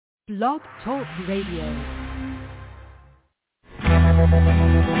Blog Talk Radio.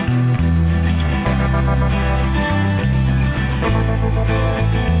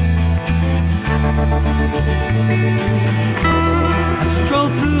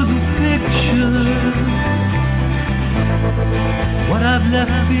 What I've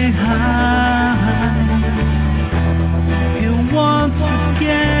left behind here once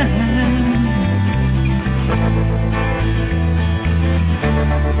again.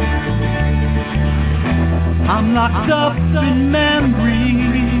 I'm locked up in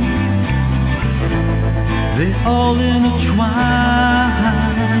memories, they all intertwine.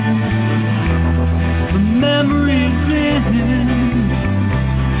 The memories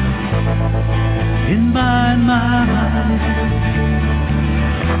in my mind.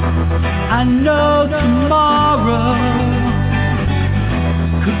 I know tomorrow,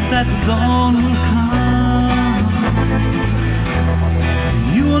 'cause that dawn will come.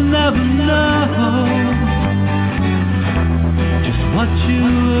 You will never know just what you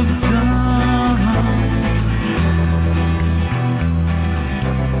have done.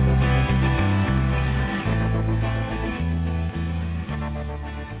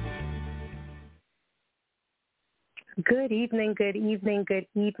 Good evening, good evening, good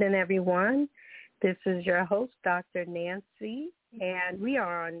evening, everyone. This is your host, Dr. Nancy, and we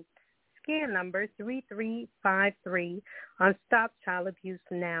are on scan number 3353 on Stop Child Abuse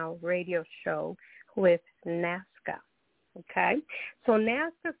Now radio show with NAASCA. Okay, so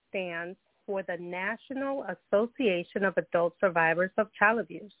NAASCA stands for the National Association of Adult Survivors of Child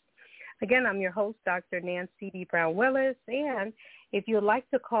Abuse. Again, I'm your host, Dr. Nancy D. Brown-Willis, and if you'd like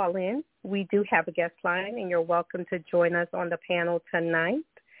to call in, we do have a guest line, and you're welcome to join us on the panel tonight.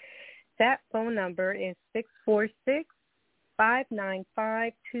 That phone number is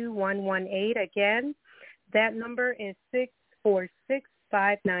 646-595-2118. Again, that number is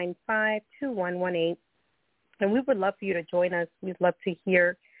 646-595-2118. And we would love for you to join us. We'd love to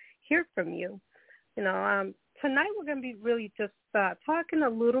hear from you. Tonight we're going to be really just talking a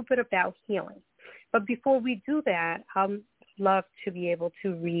little bit about healing. But before we do that, I'd love to be able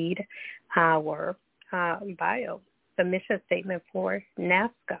to read our bio, the mission statement for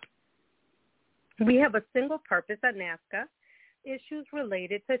NAASCA. We have a single purpose at NAASCA: issues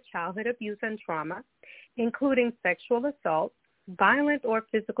related to childhood abuse and trauma, including sexual assault, violent or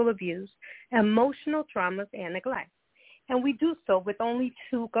physical abuse, emotional traumas, and neglect. And we do so with only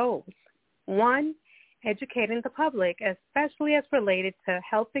two goals. One, educating the public, especially as related to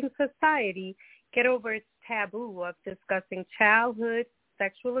helping society get over its taboo of discussing childhood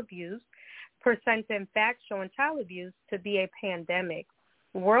sexual abuse, presenting facts showing child abuse to be a pandemic,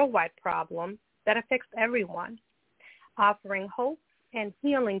 worldwide problem that affects everyone, offering hope and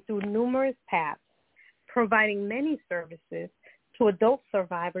healing through numerous paths, providing many services to adult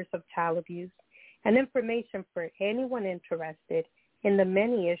survivors of child abuse, and information for anyone interested in the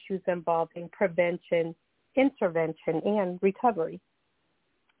many issues involving prevention, intervention, and recovery.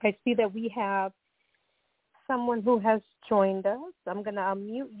 I see that we have someone who has joined us. I'm going to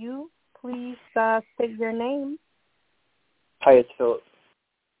unmute you. Please state your name. Hi, it's Philip.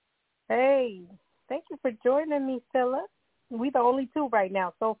 Hey, thank you for joining me, Philip. We're the only two right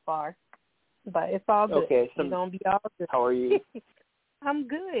now so far, but it's all good. Okay, so it's going to be all good. How are you? I'm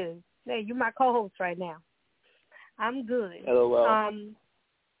good. Hey, you're my co-host right now. I'm good. LOL.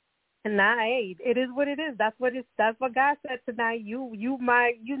 Hey, it is what it is. That's what God said tonight. You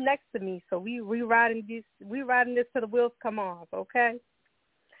next to me. So we riding this till the wheels come off. Okay.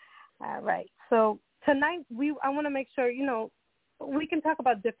 All right. So tonight I want to make sure we can talk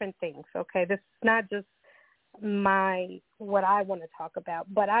about different things. Okay. This is not just what I want to talk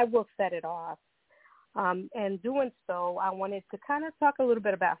about, but I will set it off. And doing so, I wanted to kind of talk a little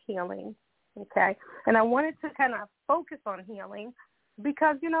bit about healing. Okay. And I wanted to kind of focus on healing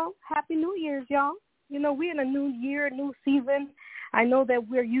because, Happy New Year's, y'all. We're in a new year, a new season. I know that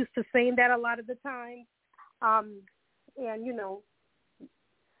we're used to saying that a lot of the time. And,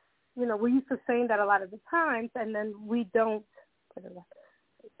 we're used to saying that a lot of the times, and then we don't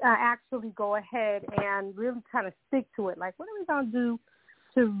actually go ahead and really kind of stick to it. Like, what are we going to do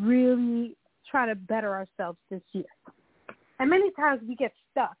to really try to better ourselves this year? And many times we get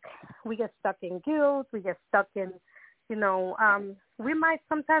stuck. We get stuck in guilt. We get stuck in, we might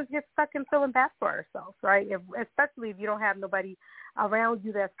sometimes get stuck in feeling bad for ourselves, right? Especially if you don't have nobody around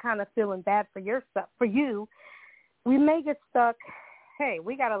you that's kind of feeling bad for yourself. For you, we may get stuck. Hey,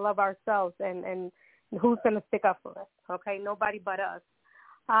 we got to love ourselves, and who's going to stick up for us? Okay, nobody but us.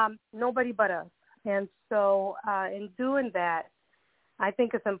 Nobody but us. And so in doing that, I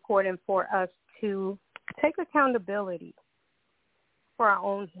think it's important for us to take accountability for our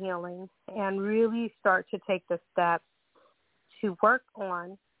own healing and really start to take the steps to work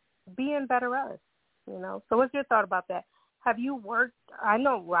on being better us, So what's your thought about that? Have you worked? I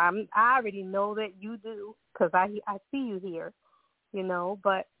I already know that you do because I see you here,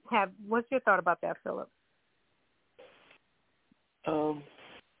 but what's your thought about that, Philip?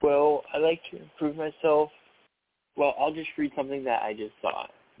 Well, I like to improve myself. Well, I'll just read something that I just saw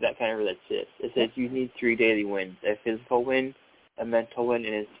that kind of relates to this. It says you need 3 daily wins: a physical win, a mental win,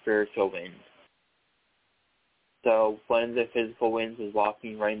 and a spiritual win. So one of the physical wins was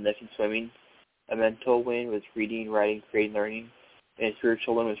walking, running, lifting, swimming. A mental win was reading, writing, creating, learning. And a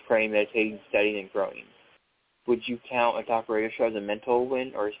spiritual win was praying, meditating, studying, and growing. Would you count a talk radio show as a mental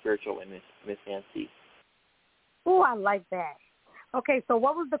win or a spiritual win, Miss Nancy? Oh, I like that. Okay, so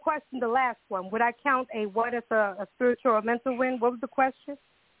what was the question, the last one? Would I count what as a spiritual or mental win? What was the question?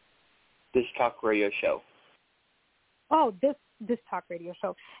 This talk radio show. Oh, this talk radio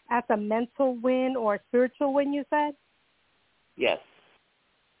show. As a mental win or a spiritual win, you said? Yes.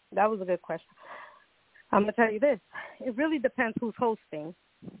 That was a good question. I'm going to tell you this. It really depends who's hosting,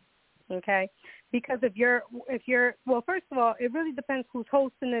 okay? Because if you're, well, first of all, it really depends who's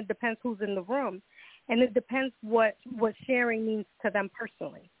hosting. It depends who's in the room. And it depends what sharing means to them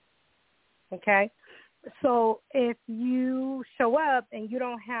personally, okay? So if you show up and you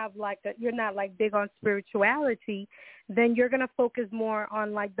don't have you're not big on spirituality, then you're going to focus more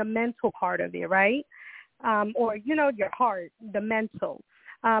on the mental part of it, right? Or, your heart, the mental.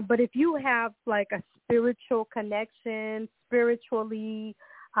 But if you have a spiritual connection spiritually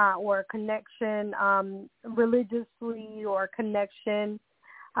or a connection religiously or a connection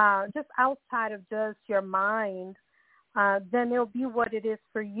just outside of just your mind, then it'll be what it is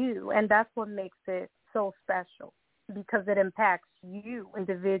for you. And that's what makes it so special because it impacts you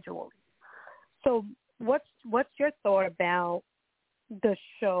individually. So what's your thought about the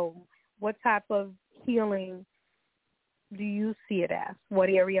show? What type of healing do you see it as? What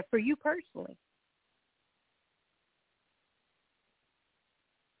area for you personally?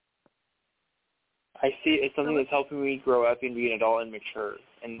 I see it as something that's helping me grow up and be an adult and mature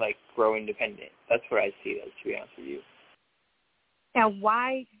and grow independent. That's what I see it as, to be honest with you. And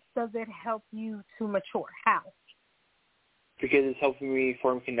why does it help you to mature? How? Because it's helping me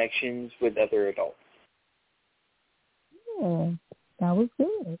form connections with other adults. Yeah, that was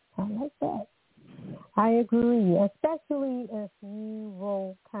good. I like that. I agree, especially if you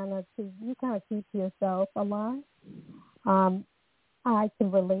will kind of keep yourself alive. I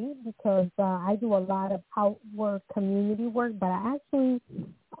can relate because I do a lot of outward community work, but I actually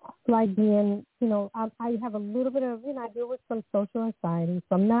like being, I have a little bit of, I deal with some social anxiety,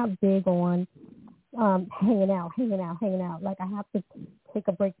 so I'm not big on hanging out. I have to take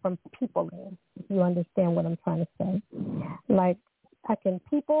a break from people, if you understand what I'm trying to say. I can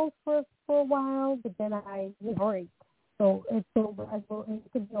people for a while, but then I break. So it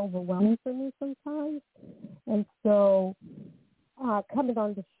could be overwhelming for me sometimes. And so coming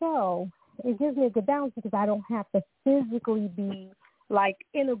on the show, it gives me a good balance because I don't have to physically be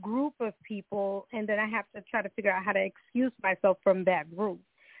in a group of people, and then I have to try to figure out how to excuse myself from that group.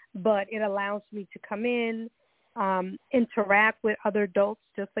 But it allows me to come in, interact with other adults,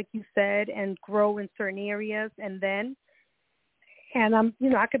 just like you said, and grow in certain areas, and I'm,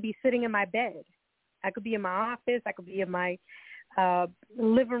 I could be sitting in my bed. I could be in my office. I could be in my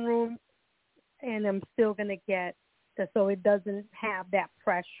living room, and I'm still going to get, so it doesn't have that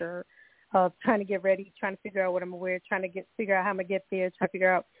pressure of trying to get ready, trying to figure out what I'm going to wear, trying to figure out how I'm going to get there, trying to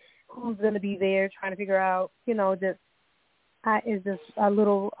figure out who's going to be there, trying to figure out, it's just a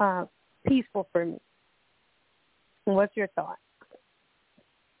little peaceful for me. What's your thought?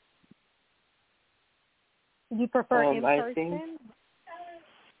 You prefer in person?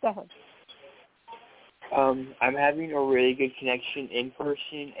 Go ahead. I'm having a really good connection in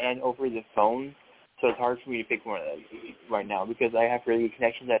person and over the phone, so it's hard for me to pick one of those right now because I have really good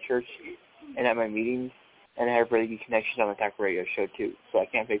connections at church and at my meetings, and I have really good connections on the talk radio show too, so I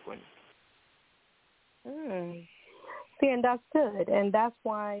can't pick one. See, and that's good, and that's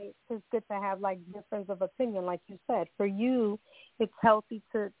why it's good to have difference of opinion, like you said. For you, it's healthy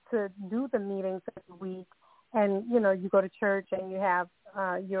to do the meetings every week, and you go to church and you have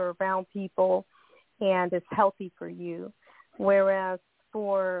you're around people, and it's healthy for you. Whereas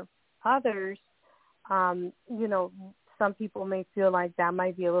for others, some people may feel like that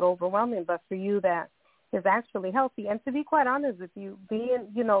might be a little overwhelming, but for you, that is actually healthy. And to be quite honest with you, being,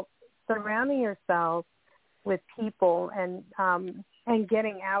 surrounding yourself with people and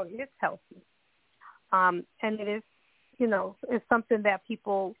getting out is healthy. And it is, it's something that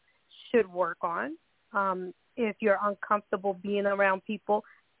people should work on. if you're uncomfortable being around people,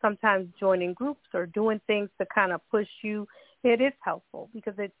 sometimes joining groups or doing things to kind of push you, it is helpful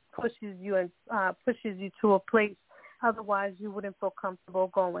because it pushes you and pushes you to a place otherwise you wouldn't feel comfortable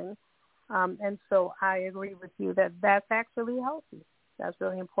going. And so I agree with you that that's actually healthy. That's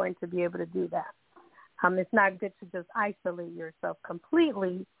really important to be able to do that. It's not good to just isolate yourself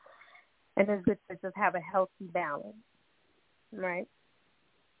completely, and it's good to just have a healthy balance, right?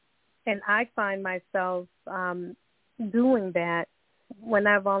 And I find myself doing that when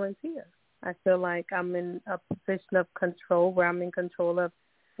I volunteer. I feel like I'm in a position of control where I'm in control of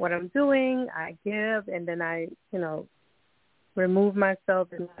what I'm doing. I give, and then I, remove myself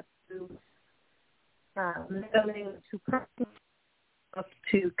and not to meddling to practice,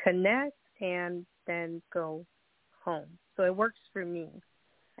 to connect, and then go home. So it works for me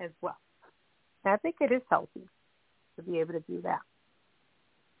as well. And I think it is healthy to be able to do that.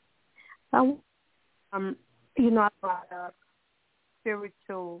 I brought up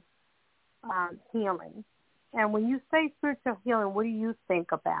spiritual healing. And when you say spiritual healing, what do you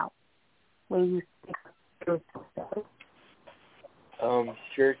think about when you think of spiritual healing?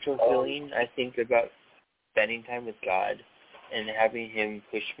 Spiritual healing, I think about spending time with God and having Him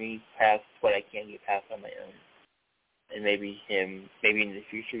push me past what I can't get past on my own. And maybe in the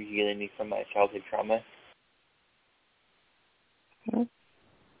future, healing me from my childhood trauma. Okay.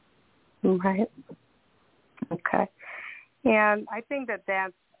 Right. Okay. And I think that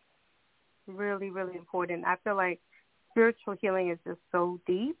that's really, really important. I feel like spiritual healing is just so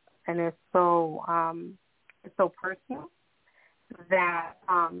deep and it's so personal that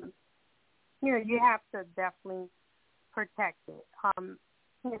you have to definitely protect it. I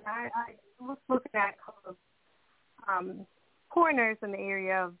was looking at a couple of corners in the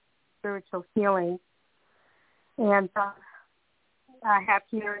area of spiritual healing, and I have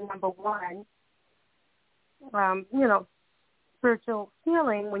here number one. Spiritual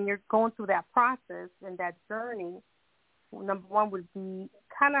healing, when you're going through that process and that journey, number one would be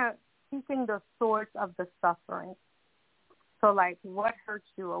kind of seeking the source of the suffering. So, like, what hurts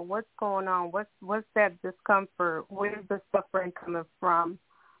you or what's going on? What's that discomfort? Where is the suffering coming from?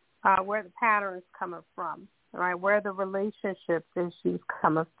 Where are the patterns coming from? Right? Where are the relationship issues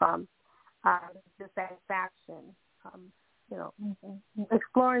coming from? Dissatisfaction.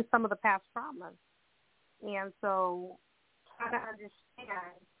 Exploring some of the past traumas. And so try to understand,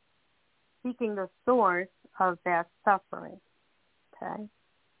 seeking the source of that suffering, okay?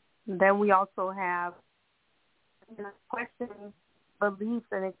 And then we also have questioning beliefs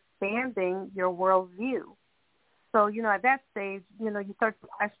and expanding your worldview. So, at that stage, you start to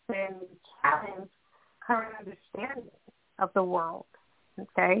question and challenge current understanding of the world,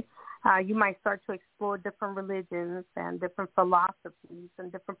 okay? You might start to explore different religions and different philosophies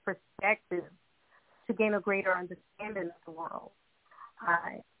and different perspectives to gain a greater understanding of the world,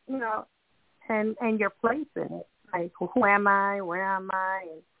 and your place in it. Like, who am I? Where am I?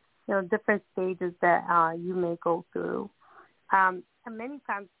 And, different stages that you may go through. And many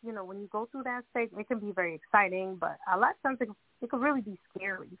times, when you go through that stage, it can be very exciting, but a lot of times it can really be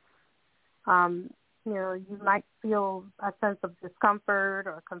scary. You might feel a sense of discomfort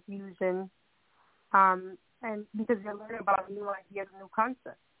or confusion, and because you're learning about new ideas and new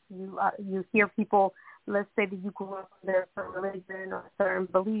concepts. You hear people, let's say that you grew up under a certain religion or a certain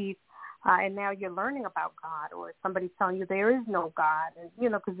belief, and now you're learning about God, or somebody's telling you there is no God, and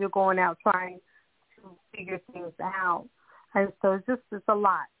because you're going out trying to figure things out, and so it's a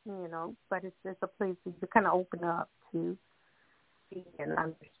lot, but it's a place that you kind of open up to see and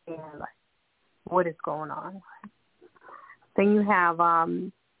understand like what is going on. Then you have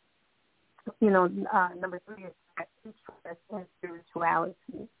number 3 is interest in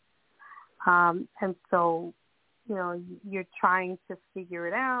spirituality. And so, you're trying to figure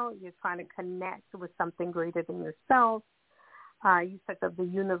it out. You're trying to connect with something greater than yourself. You set up the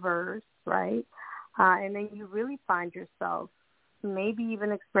universe, right? And then you really find yourself maybe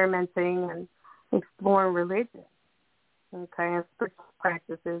even experimenting and exploring religion, okay, and spiritual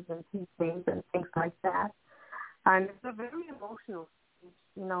practices and teachings and things like that. And it's a very emotional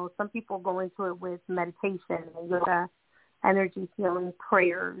stage. Some people go into it with meditation and yoga, energy healing,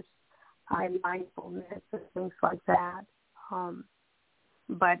 prayers, and mindfulness and things like that.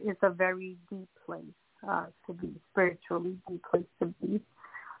 But it's a very deep place to be, spiritually deep place to be.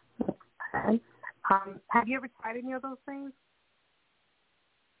 Okay. Have you ever tried any of those things?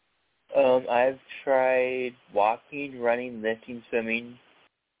 I've tried walking, running, lifting, swimming,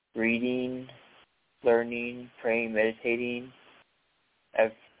 reading, learning, praying, meditating.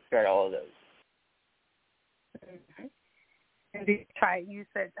 I've tried all of those. Mm-hmm. Do you try? You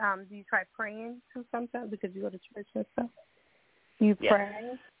said, do you try praying too sometimes because you go to church and stuff? You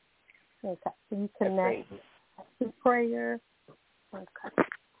pray. Okay. So you connect to prayer. Okay.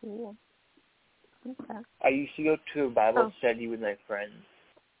 Cool. Okay. I used to go to a Bible study with my friends.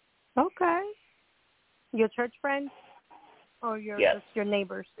 Okay. Your church friends, or just your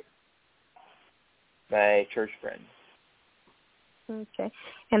neighbors? My church friends. Okay.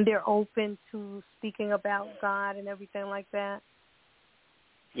 And they're open to speaking about God and everything like that?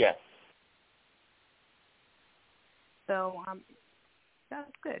 Yes. So that's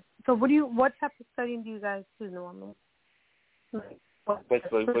good. So what type of studying do you guys do normally? Like, what's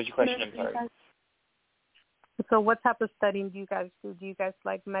your question? I'm sorry. So what type of studying do you guys do? Do you guys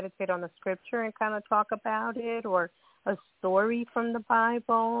like meditate on a scripture and kind of talk about it, or a story from the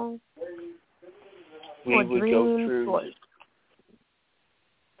Bible? We would go through.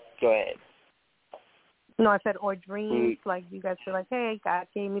 Go ahead. No, I said, or dreams. Like you guys feel like, hey, God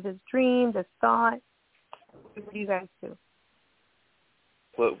gave me this dream, this thought. What do you guys do?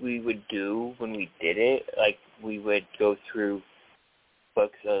 What we would do when we did it, like we would go through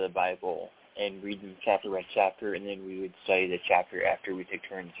books of the Bible and read them chapter by chapter, and then we would study the chapter after we took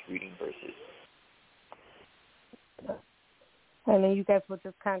turns reading verses. And then you guys would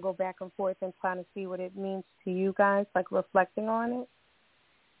just kind of go back and forth and trying to see what it means to you guys, like reflecting on it?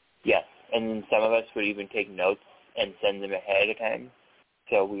 Yes, and then some of us would even take notes and send them ahead of time,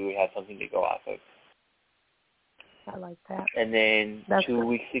 so we would have something to go off of. I like that. And then 2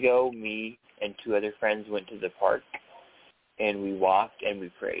 weeks ago, me and 2 other friends went to the park, and we walked and we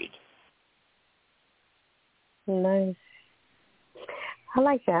prayed. Nice. I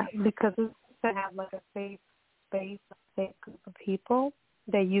like that because it's to have like a safe space, a safe group of people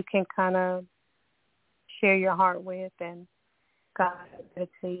that you can kind of share your heart with and God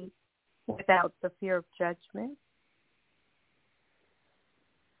meditate without the fear of judgment.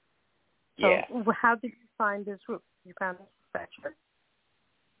 So how did you find this group? You found this church?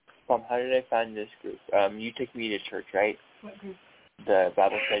 How did I find this group? You took me to church, right? Mm-hmm. The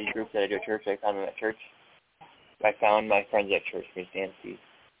Bible study group that I do at church, I found them at church. I found my friends at church, Miss Nancy.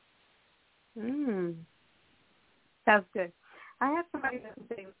 That's good. I had somebody that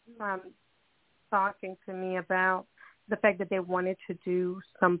was talking to me about the fact that they wanted to do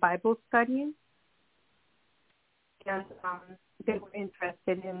some Bible studying, and they were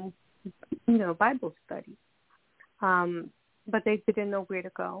interested in, Bible study, but they didn't know where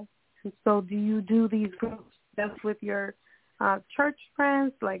to go. And so, do you do these groups just with your church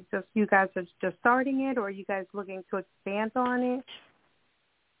friends, like just you guys are just starting it, or are you guys looking to expand on it?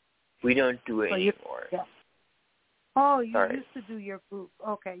 We don't do it anymore. Yeah. Oh, you used to do your group.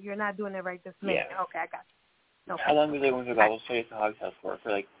 Okay, you're not doing it right this minute. Yeah. Okay, I got you. Okay. How long was I going to Bible study at the Hog's House for?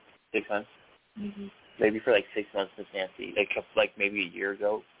 For like 6 months? Mm-hmm. Maybe for like 6 months with Nancy. Like maybe a year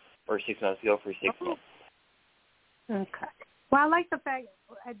ago or 6 months ago for 6 months. Okay. Well, I like the fact,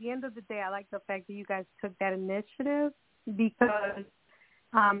 at the end of the day, I like the fact that you guys took that initiative because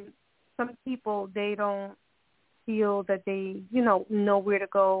some people, they don't feel that they, know where to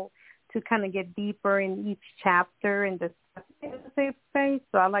go to kind of get deeper in each chapter and discuss in a safe space.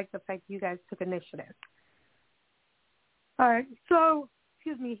 So I like the fact that you guys took initiative. All right. So,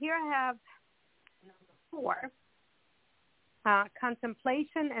 here I have number 4,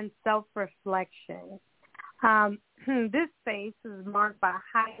 contemplation and self-reflection. This space is marked by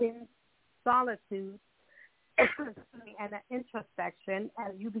heightened solitude and an introspection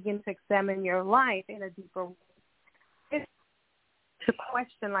as you begin to examine your life in a deeper way. It's to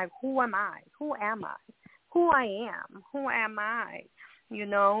question, like, who am I? Who am I? Who I am? Who am I?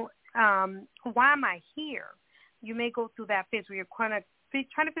 Why am I here? You may go through that phase where you're trying to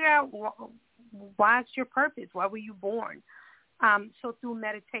figure out what's your purpose? Why were you born? So through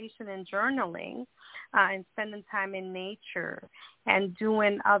meditation and journaling and spending time in nature and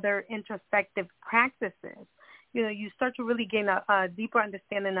doing other introspective practices, you start to really gain a deeper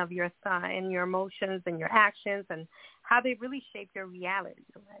understanding of your and your emotions and your actions and how they really shape your reality.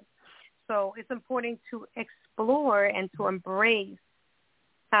 Right? So it's important to explore and to embrace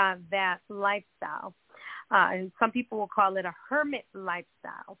that lifestyle. And some people will call it a hermit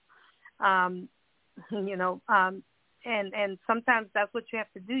lifestyle. And sometimes that's what you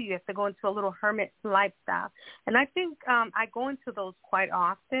have to do. You have to go into a little hermit lifestyle. And I think I go into those quite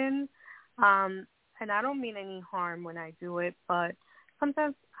often. And I don't mean any harm when I do it, but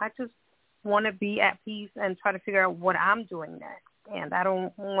sometimes I just want to be at peace and try to figure out what I'm doing next. And I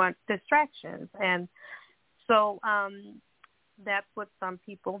don't want distractions. And so that's what some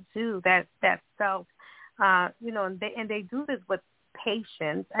people do, that self, and they do this with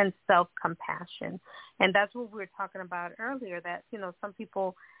patience and self-compassion. And that's what we were talking about earlier, that, you know, some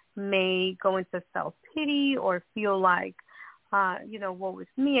people may go into self-pity or feel like, you know, woe is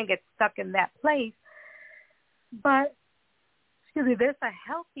me, and get stuck in that place. But, excuse me, there's a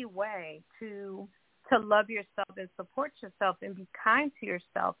healthy way to love yourself and support yourself and be kind to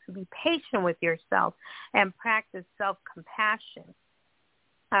yourself, to be patient with yourself and practice self-compassion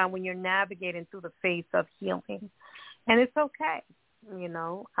when you're navigating through the phase of healing. And it's okay, you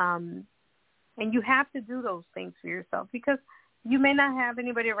know, and you have to do those things for yourself, because you may not have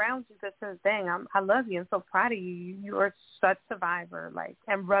anybody around you that says, dang, I love you, I'm so proud of you, you are such a survivor, like,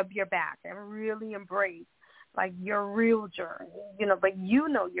 and rub your back and really embrace, like, your real journey, you know, but you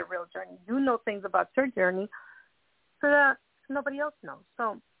know your real journey. You know things about your journey that nobody else knows.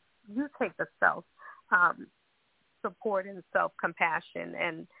 So you take the self-support and self-compassion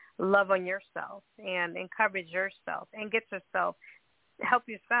and love on yourself and encourage yourself and help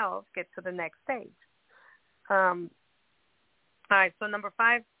yourself get to the next stage. All right, so number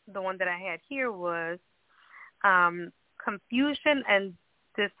 5, the one that I had here was confusion and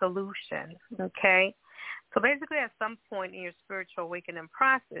dissolution, okay? So basically, at some point in your spiritual awakening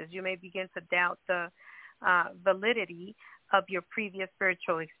process, you may begin to doubt the validity of your previous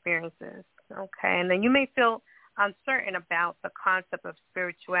spiritual experiences, okay? And then you may feel uncertain about the concept of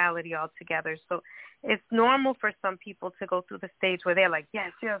spirituality altogether. So it's normal for some people to go through the stage where they're like,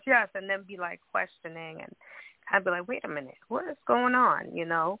 yes, yes, yes, and then be like questioning and kind of be like, wait a minute, what is going on, you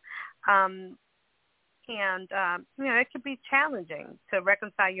know? You know, it could be challenging to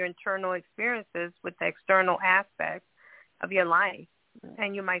reconcile your internal experiences with the external aspects of your life.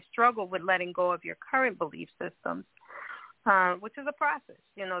 And you might struggle with letting go of your current belief systems, which is a process.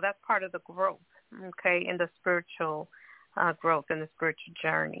 You know, that's part of the growth, okay, in the spiritual growth, in the spiritual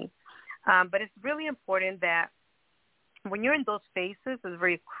journey. But it's really important that when you're in those phases, it's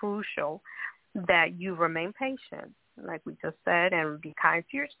very crucial that you remain patient, like we just said, and be kind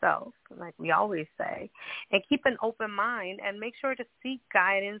to yourself, like we always say, and keep an open mind and make sure to seek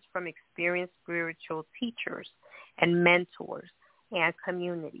guidance from experienced spiritual teachers and mentors and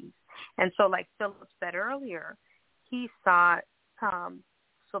communities. And so, like Philip said earlier, he sought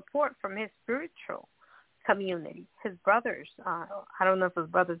support from his spiritual community, his brothers. I don't know if it was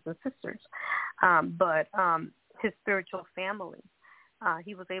brothers and sisters, but his spiritual family.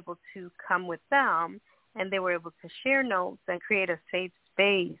 He was able to come with them, and they were able to share notes and create a safe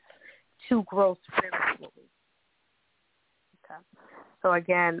space to grow spiritually. Okay. So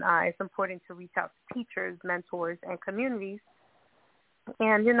again, it's important to reach out to teachers, mentors, and communities,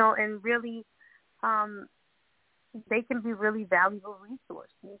 and, you know, and really, they can be really valuable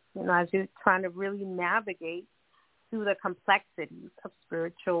resources, you know, as you're trying to really navigate through the complexities of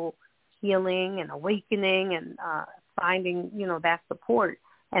spiritual healing and awakening and finding, you know, that support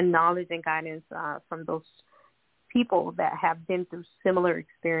and knowledge and guidance from those people that have been through similar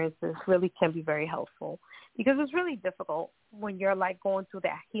experiences really can be very helpful, because it's really difficult when you're like going through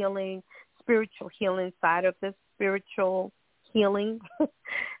that healing, spiritual healing side of this spiritual healing.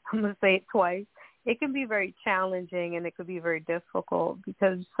 I'm going to say it twice. It can be very challenging and it could be very difficult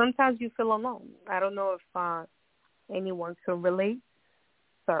because sometimes you feel alone. I don't know if anyone can relate.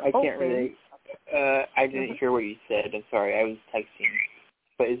 I can't relate. I didn't hear what you said. I'm sorry. I was texting.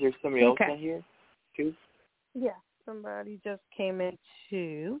 But is there somebody else in here too? Yeah, somebody just came in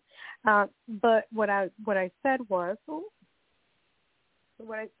too. But what I said was,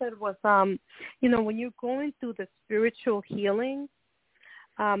 you know, when you're going through the spiritual healing,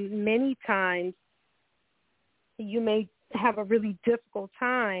 many times you may have a really difficult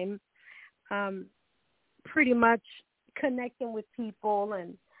time pretty much connecting with people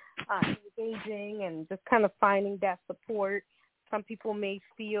and engaging and just kind of finding that support. Some people may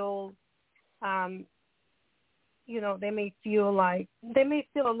feel, you know, they may feel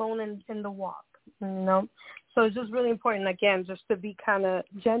alone in the walk, you know. So it's just really important, again, just to be kind of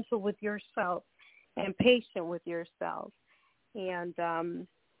gentle with yourself and patient with yourself and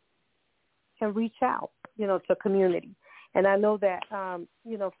reach out, you know, to community. And I know that,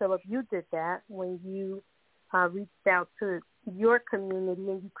 you know, Philip, you did that when you reached out to your community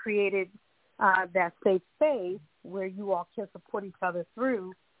and you created that safe space where you all can support each other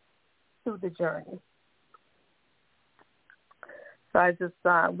through the journey. So I just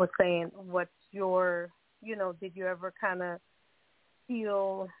was saying, what's your, you know, did you ever kind of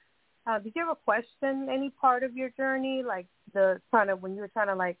feel, did you ever question any part of your journey, like when you were trying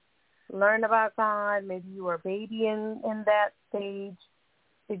to like learn about God, maybe you were a baby in that stage,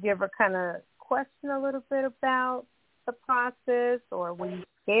 did you ever kind of question a little bit about the process, or were you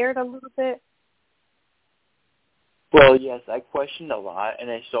scared a little bit? Well, yes, I questioned a lot, and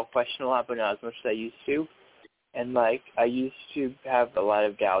I still question a lot, but not as much as I used to. And, like, I used to have a lot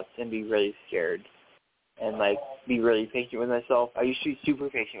of doubts and be really scared and, like, be really patient with myself. I used to be super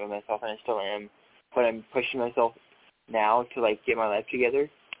patient with myself, and I still am, but I'm pushing myself now to, like, get my life together.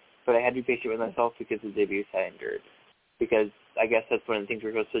 But I had to be patient with myself because of the abuse I endured. Because I guess that's one of the things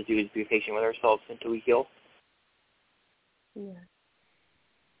we're supposed to do is be patient with ourselves until we heal. Yeah.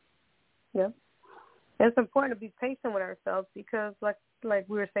 Yep. It's important to be patient with ourselves because, like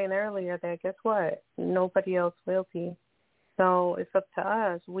we were saying earlier, that guess what? Nobody else will be. So it's up to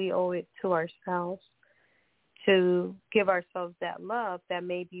us. We owe it to ourselves to give ourselves that love that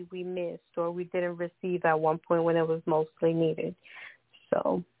maybe we missed or we didn't receive at one point when it was mostly needed.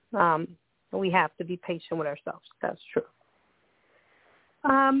 So we have to be patient with ourselves. That's true.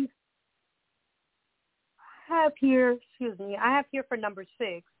 I have here for number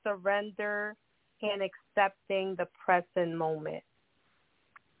 6, surrender and accepting the present moment.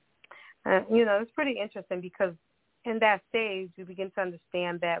 It's pretty interesting because in that stage, you begin to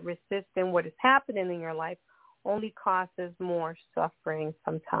understand that resisting what is happening in your life only causes more suffering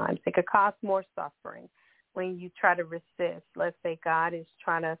sometimes. It could cause more suffering when you try to resist. Let's say God is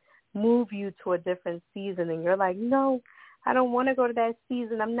trying to move you to a different season and you're like, no, I don't want to go to that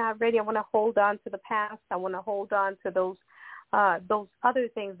season. I'm not ready. I want to hold on to the past. I want to hold on to those other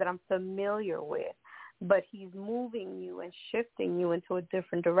things that I'm familiar with. But he's moving you and shifting you into a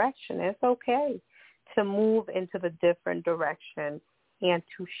different direction. It's okay to move into the different direction and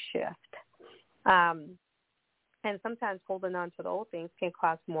to shift. And sometimes holding on to the old things can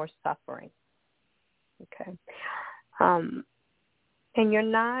cause more suffering. Okay. And you're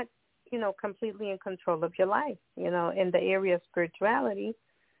not, completely in control of your life. In the area of spirituality,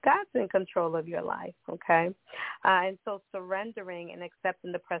 God's in control of your life, okay? And so surrendering and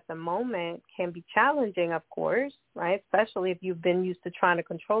accepting the present moment can be challenging, of course, right? Especially if you've been used to trying to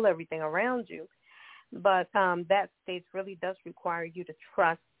control everything around you. But that stage really does require you to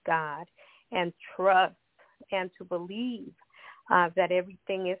trust God and trust and to believe that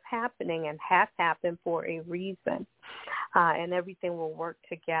everything is happening and has happened for a reason, and everything will work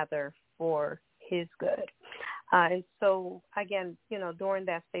together for his good. And so, again, during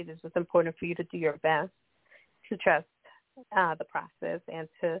that stage, it's important for you to do your best to trust the process and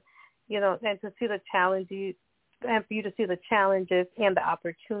to, and to see the challenges, and for you to see the challenges and the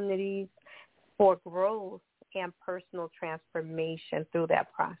opportunities for growth and personal transformation through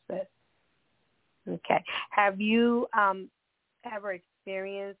that process. Okay. Have you ever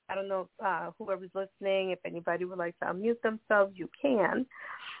experienced, I don't know whoever's listening, if anybody would like to unmute themselves, you can.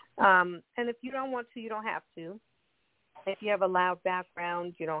 And if you don't want to, you don't have to. If you have a loud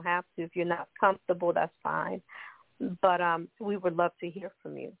background, you don't have to. If you're not comfortable, that's fine. But we would love to hear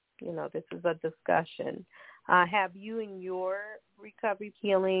from you. This is a discussion. Have you in your recovery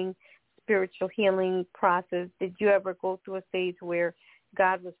healing, spiritual healing process, did you ever go through a stage where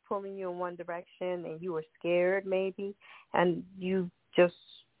God was pulling you in one direction and you were scared maybe and you just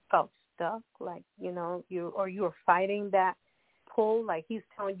felt stuck, like, you were fighting that pull, like he's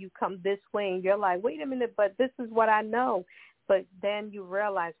telling you come this way and you're like, wait a minute, but this is what I know. But then you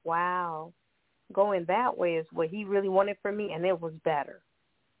realize, wow, going that way is what he really wanted for me, and it was better.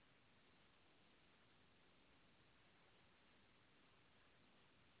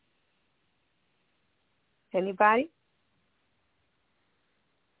 Anybody?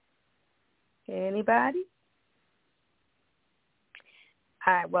 Anybody?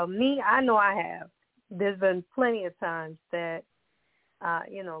 All right, well, me, I know I have. There's been plenty of times that,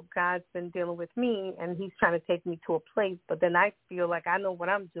 God's been dealing with me, and he's trying to take me to a place, but then I feel like I know what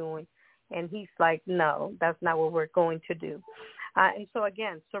I'm doing, and he's like, no, that's not what we're going to do. And so,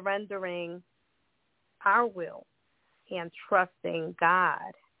 again, surrendering our will and trusting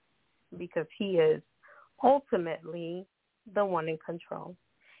God, because he is ultimately the one in control.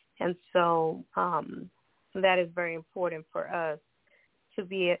 And so that is very important for us to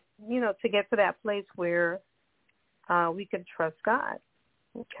be, to get to that place where we can trust God.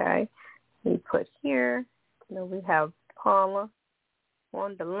 Okay. We put here, we have Paula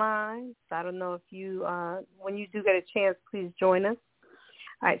on the line. So I don't know if you, when you do get a chance, please join us.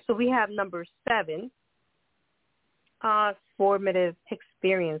 All right. So we have number 7, formative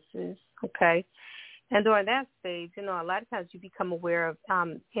experiences. Okay. And during that stage, a lot of times you become aware of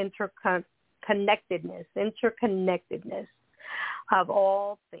interconnectedness of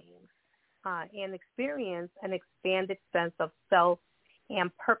all things, and experience an expanded sense of self and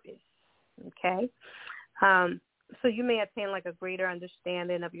purpose. Okay? So you may attain like a greater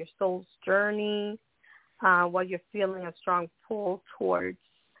understanding of your soul's journey while you're feeling a strong pull towards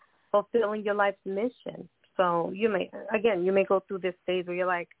fulfilling your life's mission. So you may go through this stage where you're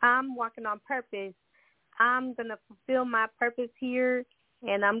like, I'm walking on purpose. I'm going to fulfill my purpose here,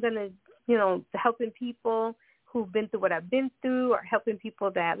 and I'm going to, helping people who've been through what I've been through, or helping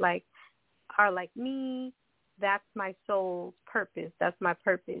people that are like me. That's my soul's purpose. That's my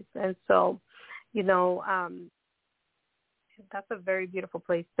purpose. And so, that's a very beautiful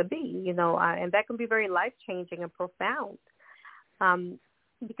place to be, and that can be very life-changing and profound,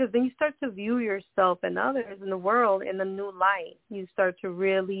 because then you start to view yourself and others in the world in a new light. You start to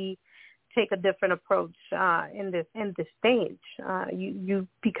really take a different approach in this stage. You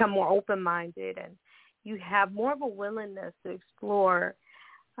become more open-minded, and you have more of a willingness to explore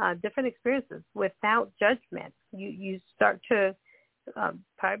different experiences without judgment. You start to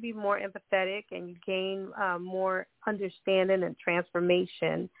probably be more empathetic, and you gain more understanding and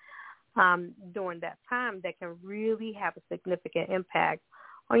transformation during that time that can really have a significant impact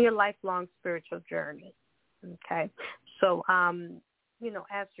on your lifelong spiritual journey. Okay, so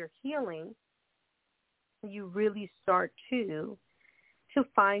as you're healing, you really start to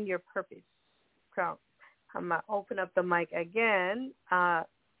find your purpose. So I'm gonna open up the mic again.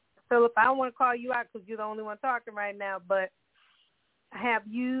 Philip, I don't want to call you out because you're the only one talking right now, but have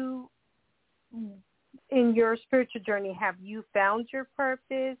you, in your spiritual journey, have you found your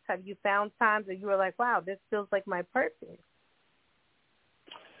purpose? Have you found times that you were like, wow, this feels like my purpose?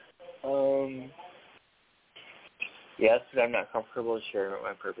 Yes, but I'm not comfortable sharing what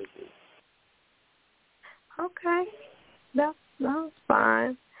my purpose is. Okay. That's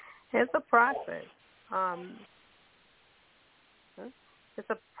fine. It's a process. It's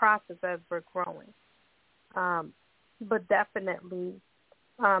a process as we're growing. But definitely,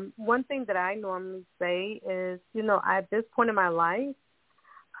 one thing that I normally say is, at this point in my life,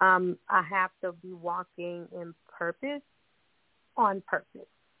 I have to be walking in purpose, on purpose.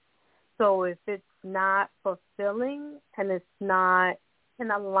 So if it's not fulfilling and it's not in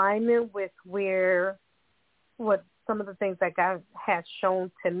alignment with what some of the things that God has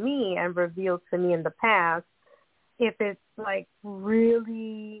shown to me and revealed to me in the past, if it's like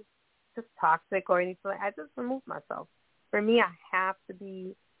really just toxic or anything, I just remove myself. For me, I have to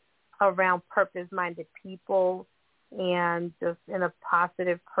be around purpose-minded people and just in a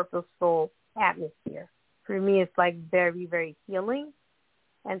positive, purposeful atmosphere. For me, it's like very, very healing,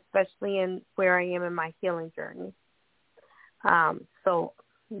 and especially in where I am in my healing journey. So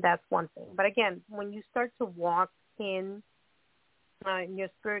that's one thing. But again, when you start to walk in your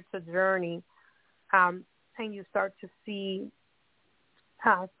spiritual journey, and you start to see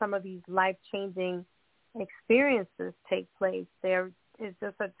some of these life-changing experiences take place, there is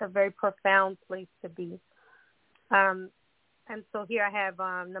just a very profound place to be. And so here I have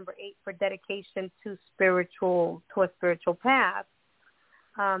number 8 for dedication to a spiritual path.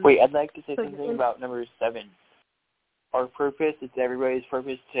 Wait, I'd like to say something about number 7. Our purpose, it's everybody's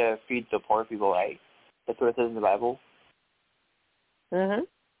purpose to feed the poor people, right? That's what it says in the Bible. Mhm.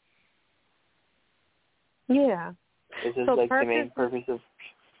 Yeah. Is this so like the main purpose of?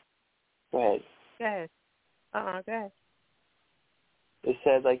 Go ahead. Go ahead. Go ahead. It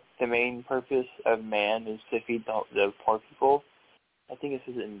said like the main purpose of man is to feed the poor people. I think it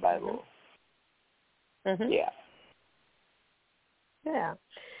says it in the Bible. Mhm. Yeah. Yeah.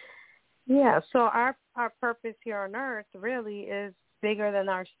 Yeah. So our purpose here on earth really is bigger than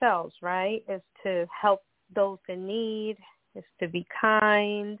ourselves, right? It's to help those in need. It's to be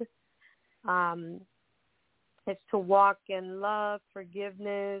kind. It's to walk in love,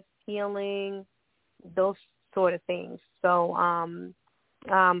 forgiveness, healing, those sort of things. So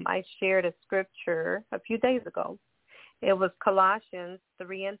I shared a scripture a few days ago. It was Colossians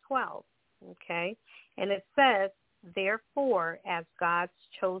 3:12, okay? And it says, therefore, as God's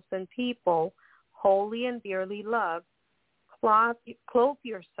chosen people, holy and dearly loved, clothe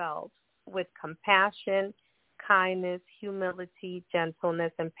yourselves with compassion, kindness, humility,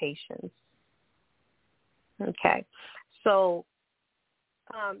 gentleness, and patience. Okay. So,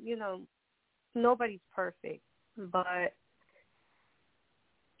 nobody's perfect, but,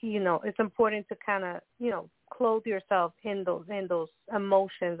 it's important to kind of, clothe yourself in those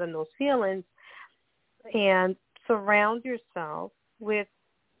emotions and those feelings, and surround yourself with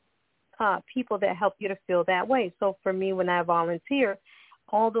people that help you to feel that way. So for me, when I volunteer,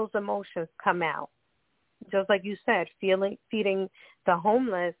 all those emotions come out. Just like you said, feeding the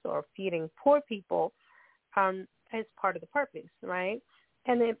homeless or feeding poor people is part of the purpose, right?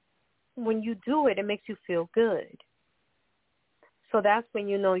 And when you do it, it makes you feel good. So that's when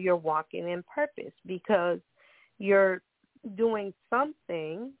you know you're walking in purpose, because you're doing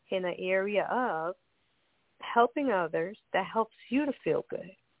something in an area of helping others that helps you to feel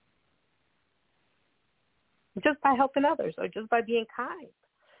good. just by helping others or just by being kind.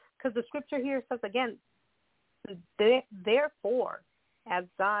 Because the scripture here says, again, therefore, as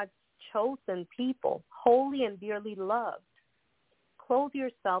God's chosen people, holy and dearly loved, clothe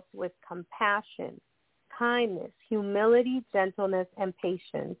yourselves with compassion, kindness, humility, gentleness, and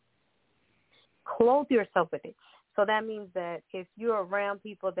patience. Clothe yourself with it. So that means that if you're around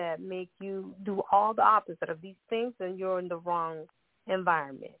people that make you do all the opposite of these things, then you're in the wrong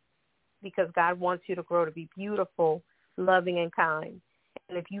environment, because God wants you to grow to be beautiful, loving, and kind.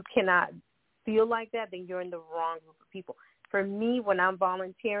 And if you cannot feel like that, then you're in the wrong group of people. For me, when I'm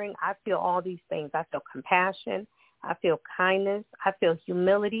volunteering, I feel all these things. I feel compassion. I feel kindness. I feel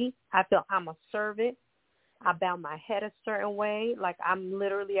humility. I feel I'm a servant. I bow my head a certain way. Like I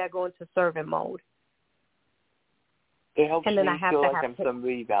go into servant mode. It helps me feel like I'm to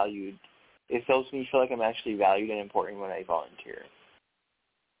somebody valued. It helps me feel like I'm actually valued and important when I volunteer.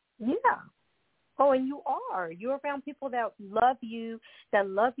 Yeah. Oh, and you are. You're around people that love you, that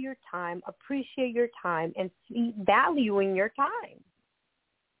love your time, appreciate your time, and see value in your time.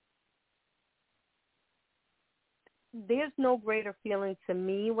 There's no greater feeling to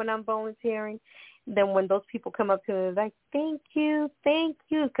me when I'm volunteering than when those people come up to me and like, thank you,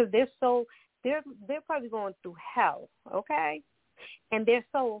 because they're probably going through hell, okay? And they're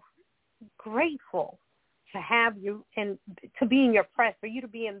so grateful to have you and to be in your presence, for you to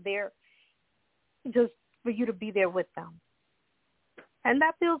be in there, just for you to be there with them. And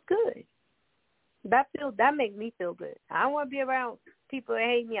that feels good. That makes me feel good. I want to be around people that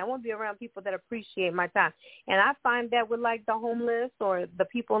hate me. I want to be around people that appreciate my time. And I find that with like the homeless or the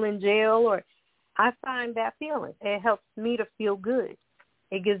people in jail, or I find that feeling. It helps me to feel good.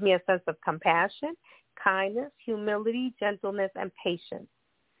 It gives me a sense of compassion, kindness, humility, gentleness, and patience.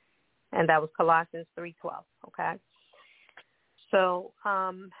 And that was Colossians 3:12, okay? So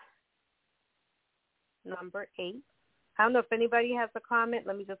number 8. I don't know if anybody has a comment.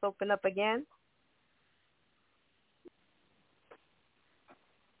 Let me just open up again.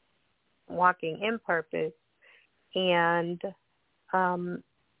 Walking in purpose. And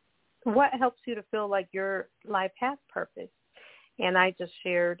what helps you to feel like your life has purpose? And I just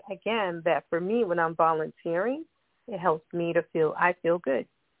shared, again, that for me, when I'm volunteering, it helps me to feel, I feel good.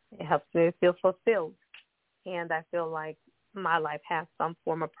 It helps me to feel fulfilled. And I feel like my life has some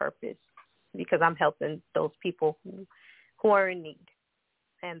form of purpose because I'm helping those people who are in need.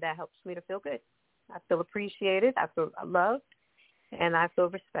 And that helps me to feel good. I feel appreciated. I feel loved. And I feel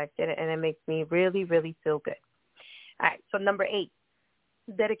respected. And it makes me really, really feel good. All right. So number 8,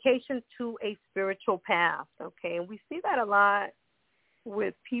 dedication to a spiritual path. Okay. And we see that a lot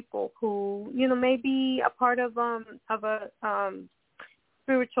with people who, may be a part of a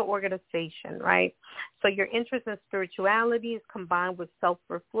spiritual organization, right? So your interest in spirituality is combined with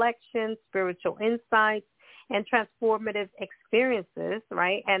self-reflection, spiritual insights, and transformative experiences,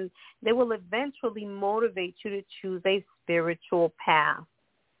 right? And they will eventually motivate you to choose a spiritual path,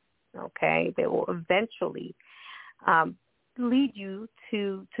 okay? They will eventually lead you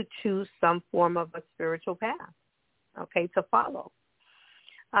to choose some form of a spiritual path, okay, to follow.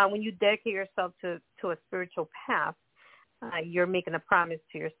 When you dedicate yourself to a spiritual path, you're making a promise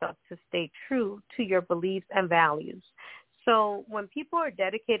to yourself to stay true to your beliefs and values. So when people are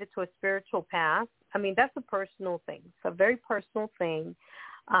dedicated to a spiritual path, that's a personal thing. It's a very personal thing,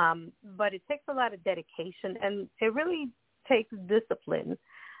 but it takes a lot of dedication, and it really takes discipline.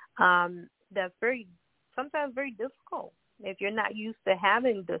 That's sometimes very difficult if you're not used to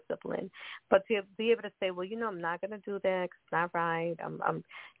having discipline. But to be able to say, well, I'm not going to do that. It's not right. I'm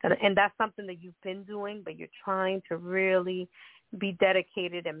gonna, and that's something that you've been doing, but you're trying to really be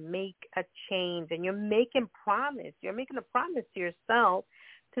dedicated and make a change. And you're making promise. You're making a promise to yourself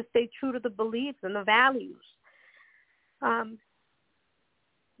to stay true to the beliefs and the values.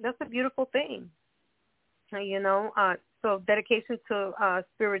 That's a beautiful thing, So dedication to a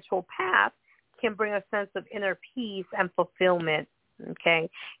spiritual path can bring a sense of inner peace and fulfillment, okay?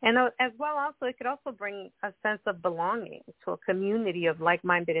 And as well, also, it could also bring a sense of belonging to a community of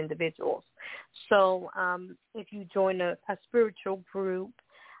like-minded individuals. So if you join a spiritual group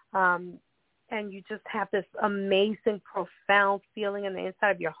and you just have this amazing, profound feeling in the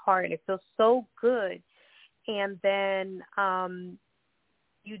inside of your heart, and it feels so good, and then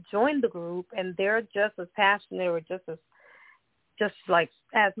you join the group, and they're just as passionate or just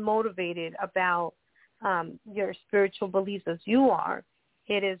as motivated about your spiritual beliefs as you are,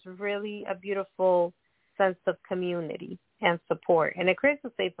 it is really a beautiful sense of community and support, and it creates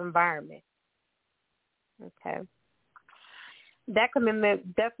a safe environment. Okay. That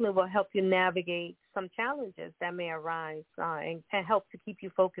commitment definitely will help you navigate some challenges that may arise and help to keep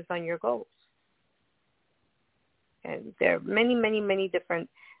you focused on your goals. And there are many, many, many different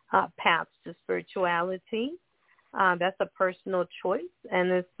paths to spirituality. That's a personal choice,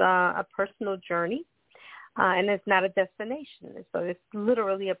 and it's a personal journey, and it's not a destination. So it's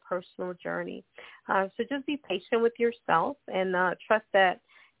literally a personal journey. So just be patient with yourself and trust that,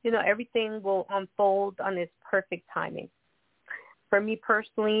 everything will unfold on its perfect timing. For me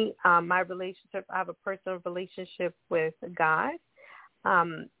personally, my relationship, I have a personal relationship with God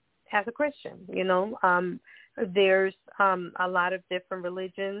as a Christian. There's a lot of different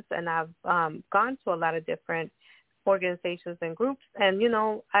religions, and I've gone to a lot of different organizations and groups. And,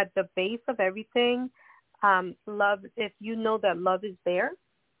 at the base of everything, love, if you know that love is there,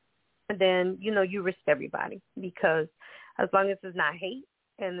 then, you respect everybody, because as long as it's not hate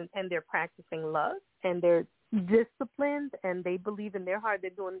and they're practicing love and they're disciplined and they believe in their heart they're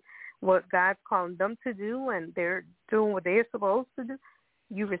doing what God's calling them to do and they're doing what they're supposed to do,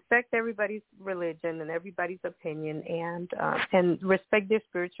 you respect everybody's religion and everybody's opinion and respect their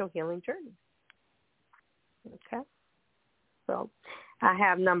spiritual healing journey. Okay? So I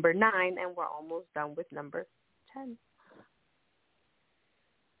have number 9, and we're almost done with number 10.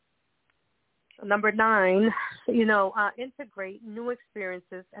 Number 9, integrate new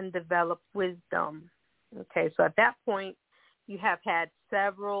experiences and develop wisdom. Okay, so at that point, you have had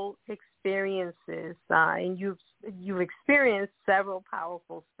several experiences, and you've experienced several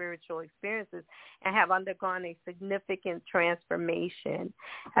powerful spiritual experiences and have undergone a significant transformation.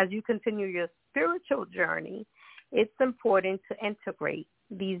 As you continue your spiritual journey, it's important to integrate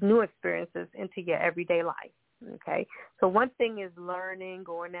these new experiences into your everyday life. Okay, so one thing is learning,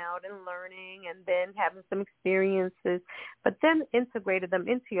 going out and learning, and then having some experiences, but then integrating them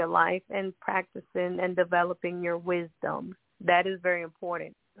into your life and practicing and developing your wisdom. That is very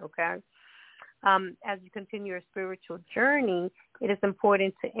important. Okay, as you continue your spiritual journey, it is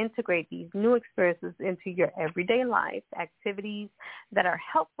important to integrate these new experiences into your everyday life. Activities that are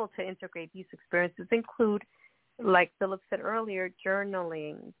helpful to integrate these experiences include, like Philip said earlier,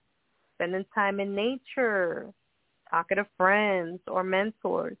 journaling, spending time in nature, talking to friends or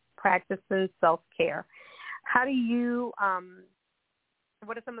mentors, practicing self-care. How do you,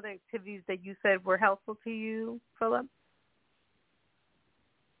 what are some of the activities that you said were helpful to you, Philip?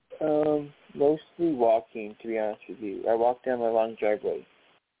 Mostly walking, to be honest with you. I walk down my long driveway.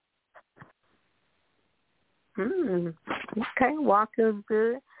 Okay, walking is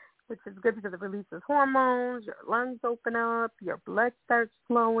good, which is good because it releases hormones, your lungs open up, your blood starts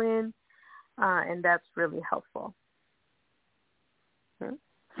flowing, and that's really helpful.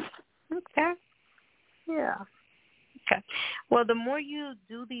 Okay. Yeah. Okay. Well, the more you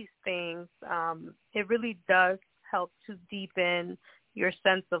do these things, it really does help to deepen your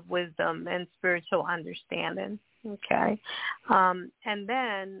sense of wisdom and spiritual understanding. Okay. And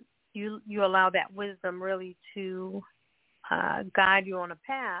then you allow that wisdom really to guide you on a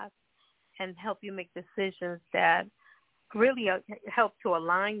path and help you make decisions that really help to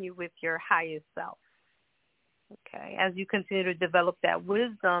align you with your highest self. Okay. As you continue to develop that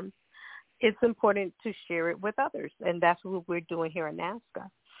wisdom, it's important to share it with others, and that's what we're doing here at NAASCA.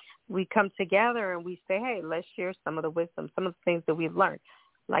 We come together and we say, hey, let's share some of the wisdom, some of the things that we've learned.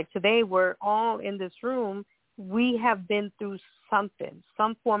 Like today, we're all in this room. We have been through something,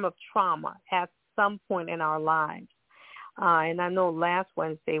 some form of trauma at some point in our lives. And I know last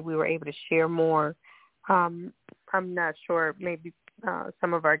Wednesday we were able to share more. I'm not sure, maybe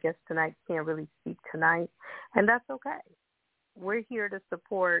some of our guests tonight can't really speak tonight, and that's okay. We're here to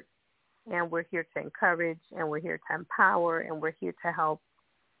support, and we're here to encourage, and we're here to empower, and we're here to help,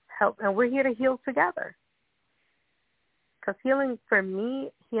 and we're here to heal together. Because healing, for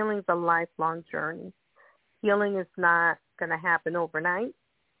me, healing is a lifelong journey. Healing is not going to happen overnight.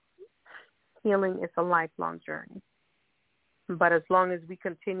 Healing is a lifelong journey. But as long as we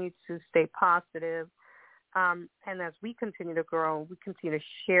continue to stay positive, and as we continue to grow, we continue to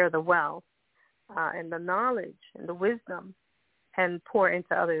share the wealth and the knowledge and the wisdom and pour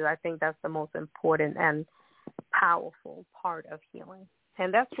into others, I think that's the most important and powerful part of healing.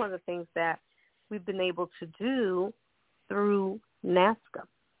 And that's one of the things that we've been able to do through NAASCA.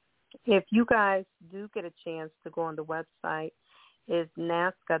 If you guys do get a chance to go on the website, it's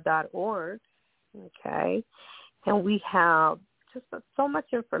NAASCA.org, okay? And we have just so much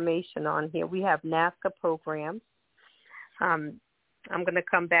information on here. We have NAASCA programs. I'm going to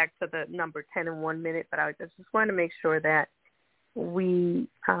come back to the number 10 in 1 minute, but I just want to make sure that we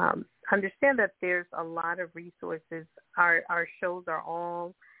understand that there's a lot of resources. Our shows are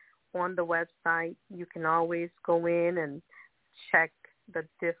all on the website. You can always go in and check the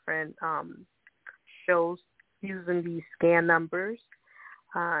different shows using these scan numbers.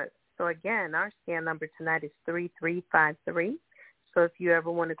 So, again, our scan number tonight is 3353. So if you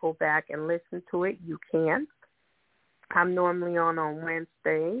ever want to go back and listen to it, you can. I'm normally on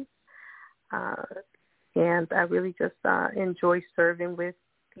Wednesdays, and I really just enjoy serving with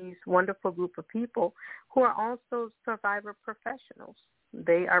these wonderful group of people who are also survivor professionals.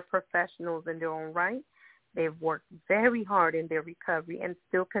 They are professionals in their own right. They've worked very hard in their recovery and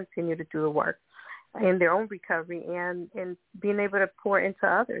still continue to do the work in their own recovery and being able to pour into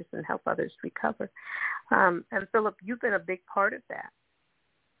others and help others recover. And Philip, you've been a big part of that.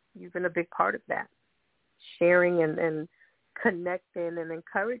 You've been a big part of that, sharing and connecting and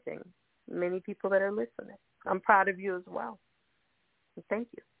encouraging many people that are listening. I'm proud of you as well. Thank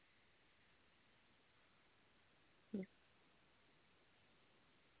you.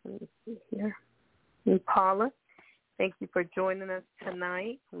 Let me see here. And Paula, thank you for joining us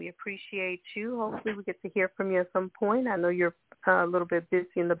tonight. We appreciate you. Hopefully we get to hear from you at some point. I know you're a little bit busy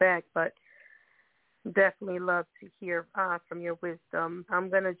in the back, but definitely love to hear from your wisdom.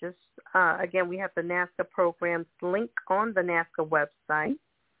 I'm going to just, again, we have the NAASCA programs link on the NAASCA website,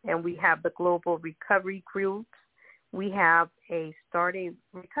 and we have the global recovery groups. We have a starting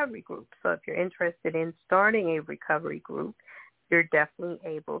recovery group. So if you're interested in starting a recovery group, you're definitely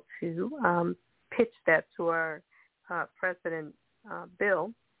able to pitch that to our President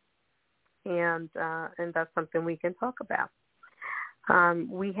Bill, and that's something we can talk about.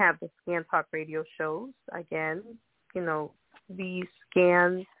 We have the Scan Talk radio shows. Again, these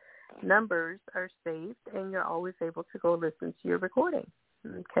scan numbers are saved, and you're always able to go listen to your recording.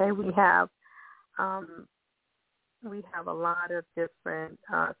 Okay, we have a lot of different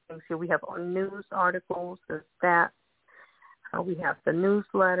things here. We have news articles, the stats. We have the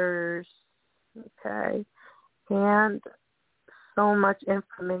newsletters. Okay, and so much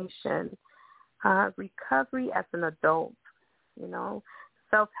information. Recovery as an adult.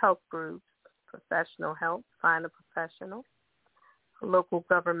 Self-help groups, professional help, find a professional, local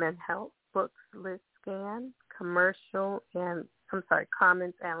government help, books, list scan, comments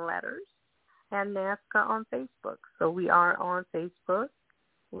and letters, and NAASCA on Facebook. So we are on Facebook.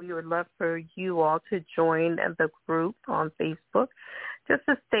 We would love for you all to join the group on Facebook just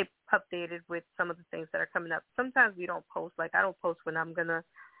to stay updated with some of the things that are coming up. Sometimes we don't post, like I don't post when I'm going to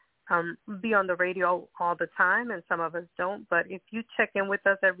be on the radio all the time, and some of us don't. But if you check in with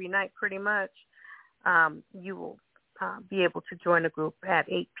us every night, pretty much, you will be able to join a group at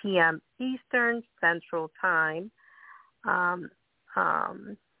 8 p.m. Eastern Central Time pretty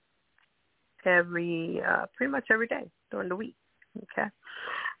much every day during the week. Okay.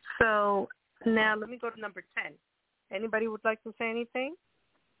 So now let me go to number 10. Anybody would like to say anything?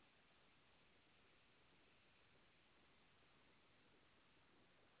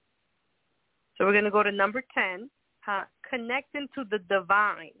 So we're going to go to number 10, connecting to the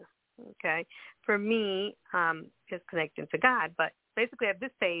divine, okay? For me, it's connecting to God, but basically at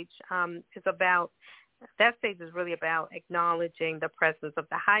this stage, that stage is really about acknowledging the presence of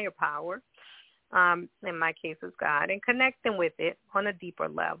the higher power, in my case is God, and connecting with it on a deeper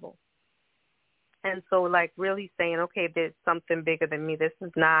level. And so like really saying, okay, there's something bigger than me. This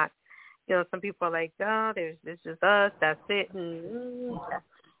is not, some people are like, oh, it's just us, that's it. And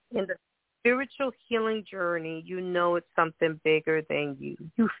in the spiritual healing journey, it's something bigger than you.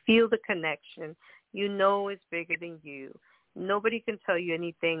 You feel the connection. It's bigger than you. Nobody can tell you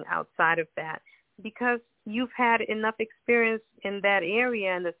anything outside of that because you've had enough experience in that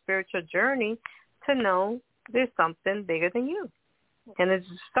area in the spiritual journey to know there's something bigger than you. And it's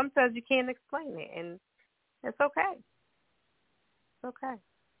sometimes you can't explain it, and it's okay. It's okay.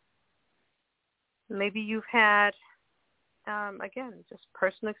 Maybe you've had again, just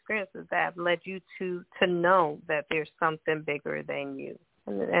personal experiences that have led you to know that there's something bigger than you.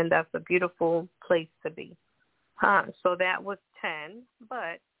 And that's a beautiful place to be. So that was 10,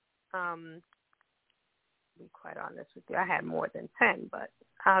 but to be quite honest with you, I had more than 10, but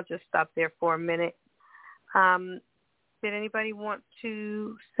I'll just stop there for a minute. Did anybody want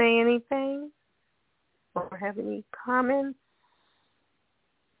to say anything or have any comments?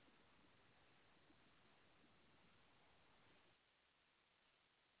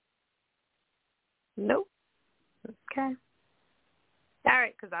 Nope. Okay. All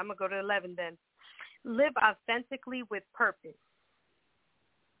right, because I'm going to go to 11 then. Live authentically with purpose.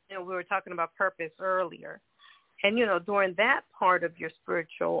 We were talking about purpose earlier. And, during that part of your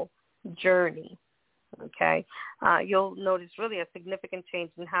spiritual journey, okay, you'll notice really a significant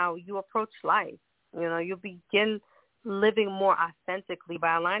change in how you approach life. You'll begin living more authentically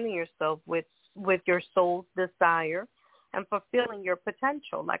by aligning yourself with your soul's desire and fulfilling your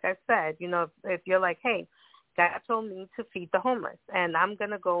potential. Like I said, if you're like, hey, God told me to feed the homeless, and I'm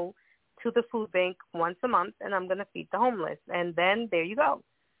going to go to the food bank once a month, and I'm going to feed the homeless. And then there you go.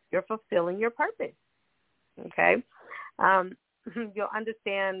 You're fulfilling your purpose, okay? You'll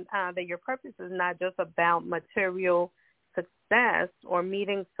understand that your purpose is not just about material success or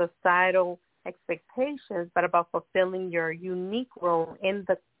meeting societal expectations, but about fulfilling your unique role in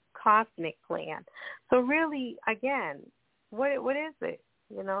the cosmic plan. So really, again, what is it?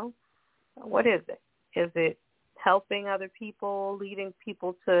 You know, what is it? Is it helping other people, leading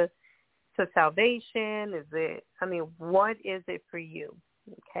people to salvation? Is it, what is it for you?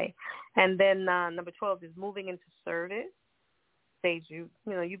 Okay. And then number 12 is moving into service. Stage you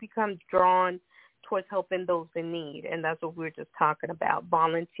become drawn towards helping those in need. And that's what we were just talking about,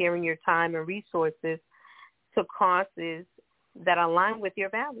 volunteering your time and resources to causes that align with your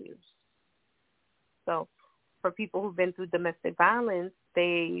values. So for people who've been through domestic violence,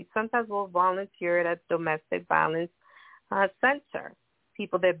 they sometimes will volunteer at a domestic violence center.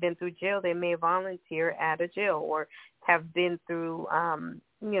 People that have been through jail, they may volunteer at a jail, or have been through,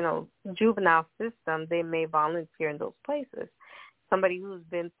 juvenile system, they may volunteer in those places. Somebody who's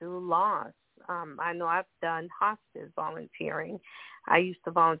been through loss, I know I've done hospice volunteering. I used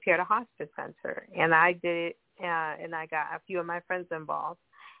to volunteer at a hospice center, and I did it, and I got a few of my friends involved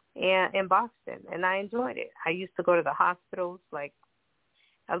in Boston, and I enjoyed it. I used to go to the hospitals, I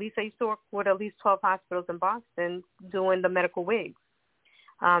used to work with at least 12 hospitals in Boston doing the medical wigs.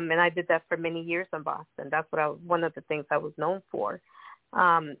 And I did that for many years in Boston. That's one of the things I was known for.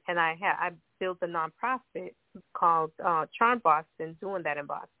 And I built a nonprofit called Charm Boston, doing that in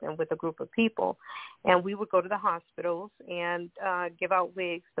Boston with a group of people. And we would go to the hospitals and give out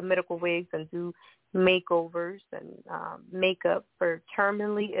wigs, the medical wigs, and do makeovers and makeup for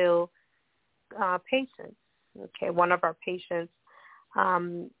terminally ill patients. Okay, one of our patients,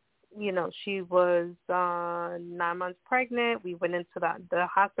 she was 9 months pregnant. We went into the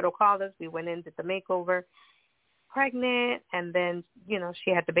hospital, called us. We went in, did the makeover, pregnant, and then,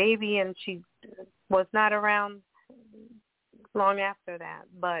 she had the baby, and she was not around long after that.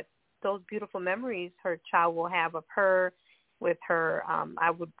 But those beautiful memories her child will have of her with her,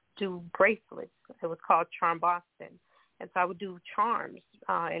 I would do bracelets. It was called Charm Boston. And so I would do charms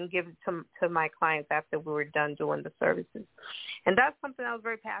and give it to my clients after we were done doing the services. And that's something I was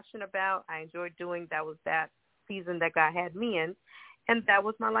very passionate about. I enjoyed doing. That was that season that God had me in. And that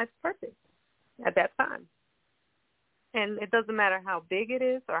was my life's purpose at that time. And it doesn't matter how big it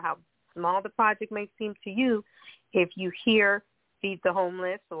is or how small the project may seem to you. If you hear feed the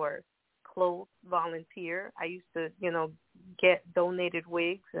homeless or clothe volunteer, I used to, get donated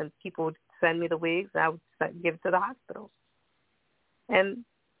wigs, and people would send me the wigs, and I would give it to the hospitals. And,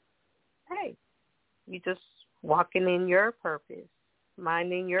 hey, you just walking in your purpose,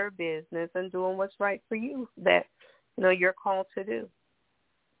 minding your business, and doing what's right for you that, you're called to do.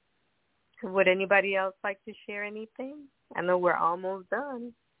 Would anybody else like to share anything? I know we're almost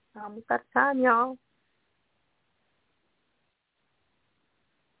done. Almost out of time, y'all.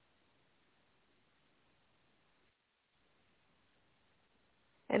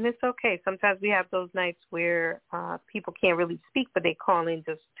 And it's okay. Sometimes we have those nights where people can't really speak, but they call in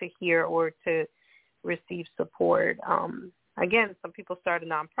just to hear or to receive support. Again, some people start a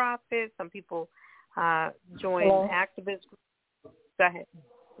nonprofit. Some people join activist groups. Go ahead.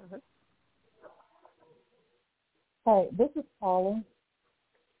 Mm-hmm. Hey, this is Paula.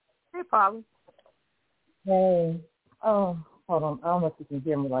 Hey, Paula. Hey. Hold on. I don't know if you can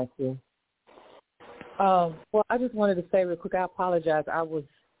hear me like this. Well, I just wanted to say real quick, I apologize. I was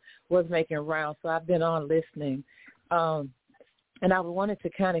making rounds, so I've been on listening. And I wanted to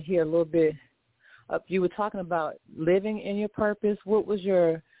kind of hear a little bit. You were talking about living in your purpose. What was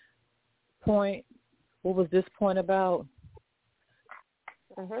your point? What was this point about?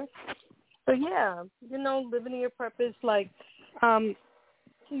 Mm-hmm. So, yeah, living in your purpose, God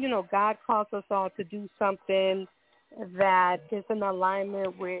calls us all to do something that is in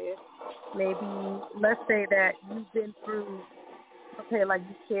alignment with maybe, let's say that you've been through, like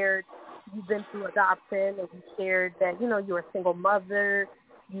you shared, you've been through adoption, and you shared that, you're a single mother,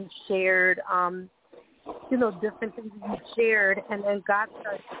 you shared, different things you shared, and then God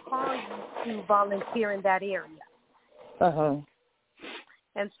starts to call you to volunteer in that area. Uh-huh.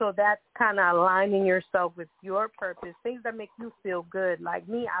 And so that's kind of aligning yourself with your purpose, things that make you feel good. Like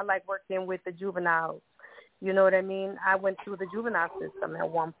me, I like working with the juveniles. You know what I mean? I went through the juvenile system at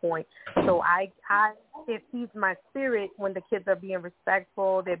one point. So it feeds my spirit when the kids are being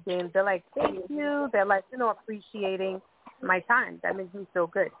respectful. They're like, thank you. They're like, appreciating my time. That makes me feel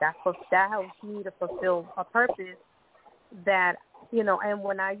good. That helps me to fulfill a purpose that, and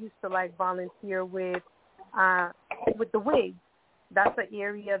when I used to volunteer with with the wigs, that's an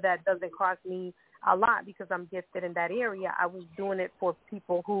area that doesn't cost me a lot because I'm gifted in that area. I was doing it for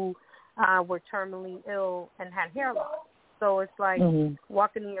people who were terminally ill and had hair loss. So it's like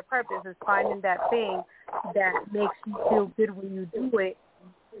walking in your purpose is finding that thing that makes you feel good when you do it,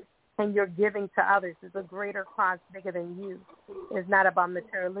 and you're giving to others. It's a greater cause bigger than you. It's not about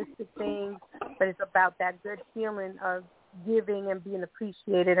materialistic things, but it's about that good feeling of giving and being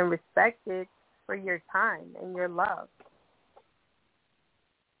appreciated and respected for your time and your love.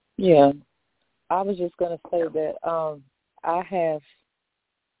 Yeah. I was just going to say that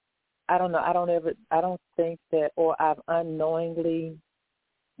I don't think that, or I've unknowingly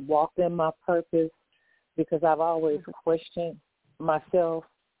walked in my purpose because I've always questioned myself.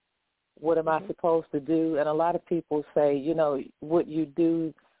 What am I supposed to do? And a lot of people say, you know, what you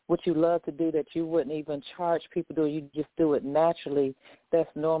do, what you love to do that you wouldn't even charge people to, you just do it naturally. That's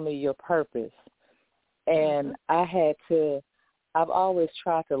normally your purpose. And I've always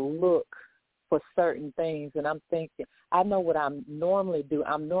tried to look for certain things, and I'm thinking, I know what I normally do.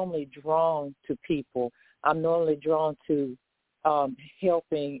 I'm normally drawn to people. I'm normally drawn to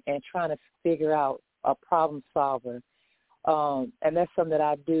helping and trying to figure out a problem solver. And that's something that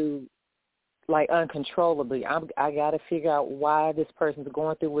I do like uncontrollably. I got to figure out why this person's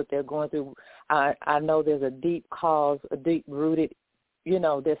going through what they're going through. I know there's a deep cause, a deep-rooted, you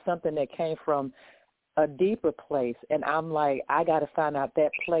know, there's something that came from a deeper place. And I'm like, I got to find out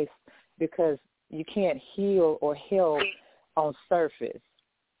that place because you can't heal or help on surface.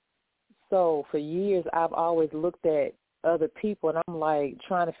 So for years, I've always looked at other people, and I'm like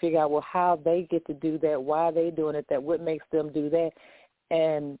trying to figure out, well, how they get to do that, why are they doing it, that what makes them do that.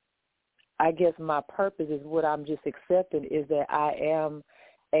 And I guess my purpose is what I'm just accepting is that I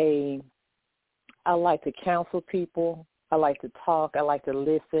like to counsel people, I like to talk, I like to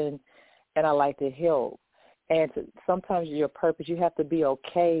listen, and I like to help. And sometimes your purpose, you have to be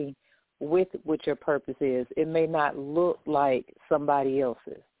okay with what your purpose is. It may not look like somebody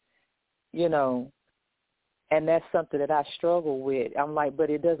else's, you know, and that's something that I struggle with. I'm like,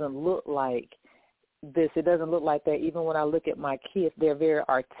 but it doesn't look like this. It doesn't look like that. Even when I look at my kids, they're very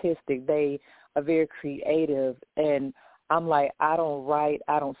artistic. They are very creative. And I'm like, I don't write,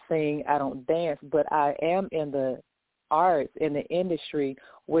 I don't sing, I don't dance, but I am in the arts, in the industry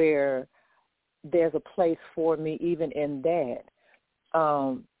where there's a place for me even in that.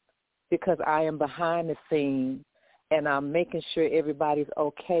 Because I am behind the scene and I'm making sure everybody's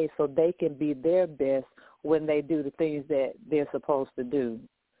okay so they can be their best when they do the things that they're supposed to do.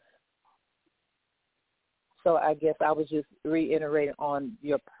 So I guess I was just reiterating on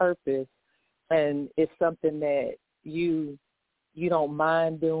your purpose, and it's something that you don't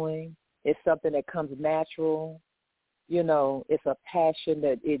mind doing. It's something that comes natural. You know, it's a passion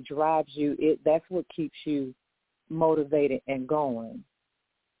that it drives you. That's what keeps you motivated and going.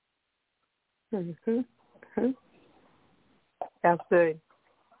 That's good.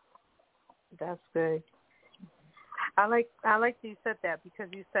 That's good. I like that you said that because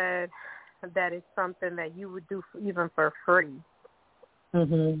you said that it's something that you would do even for free.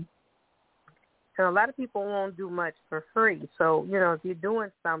 Mhm. And a lot of people won't do much for free. So, you know, if you're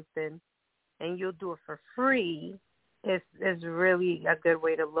doing something and you'll do it for free, it's really a good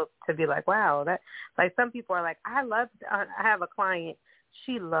way to look, to be like, wow, that, like some people are like, I have a client,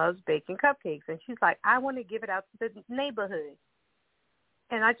 she loves baking cupcakes, and she's like, I want to give it out to the neighborhood,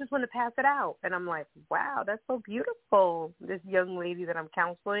 and I just want to pass it out. And I'm like, wow, that's so beautiful. This young lady that I'm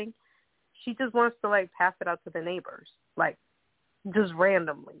counseling, she just wants to like pass it out to the neighbors, like just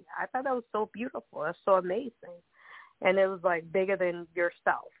randomly. I thought that was so beautiful. That's so amazing. And it was like bigger than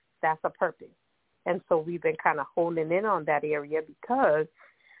yourself. That's a purpose. And so we've been kind of honing in on that area because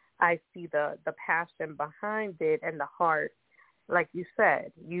I see the passion behind it and the heart. Like you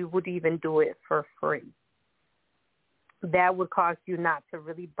said, you would even do it for free. That would cause you not to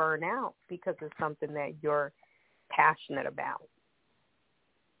really burn out because it's something that you're passionate about.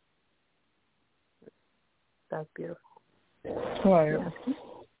 That's beautiful. Right.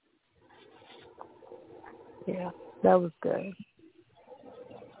 Yeah, that was good.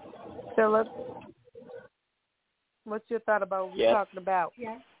 Philip, what's your thought about what we're talking about?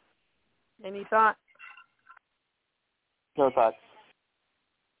 Yeah. Any thoughts? No thoughts.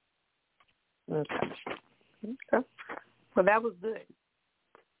 Okay. Well, that was good.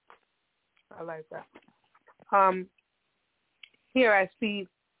 I like that. Here I see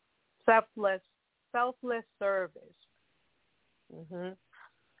selfless service.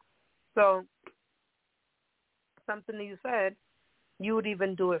 So something that you said, you would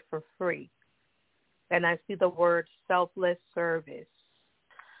even do it for free. And I see the word selfless service.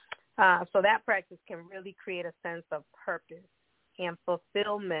 So that practice can really create a sense of purpose and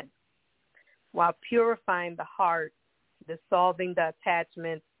fulfillment while purifying the heart, dissolving the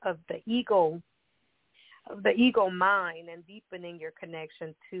attachments of the ego mind, and deepening your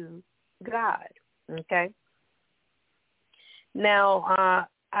connection to God. Okay. Now,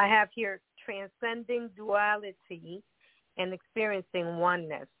 I have here transcending duality and experiencing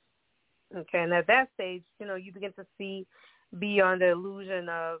oneness. Okay, and at that stage, you begin to see beyond the illusion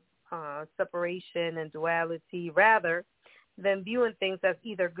of separation and duality. Rather than viewing things as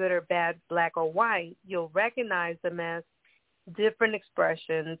either good or bad, black or white, you'll recognize them as different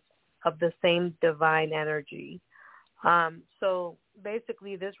expressions of the same divine energy. So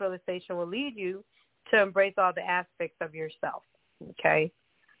basically, this realization will lead you to embrace all the aspects of yourself, okay?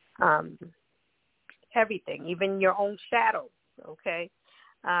 Everything, even your own shadow, okay?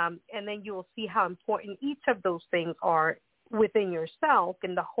 And then you will see how important each of those things are within yourself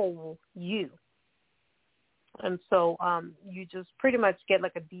and the whole you. And so you just pretty much get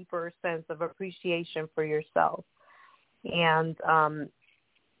like a deeper sense of appreciation for yourself. And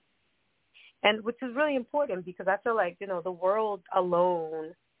which is really important, because I feel like, the world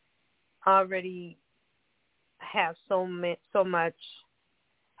alone already has so much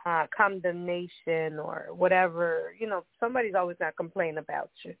condemnation or whatever. Somebody's always going to complain about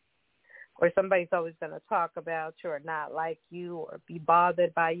you, or somebody's always going to talk about you or not like you or be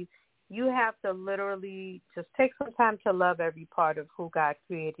bothered by you. You have to literally just take some time to love every part of who God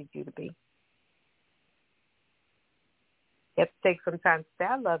created you to be. You have to take some time to say,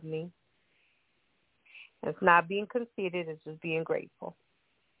 I love me. It's not being conceited, it's just being grateful.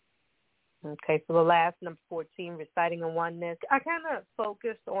 Okay, so the last, number 14, reciting in oneness. I kind of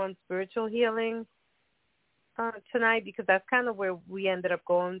focused on spiritual healing tonight, because that's kind of where we ended up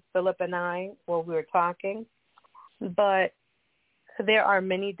going, Philip and I, while we were talking. But there are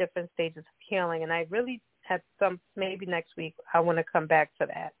many different stages of healing, and I really had maybe next week I want to come back to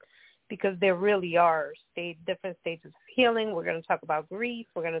that, because there really are different stages of healing. We're going to talk about grief.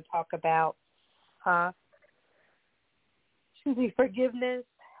 We're going to talk about forgiveness.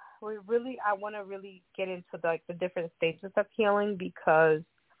 I want to really get into the different stages of healing, because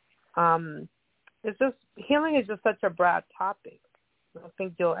healing is just such a broad topic. I don't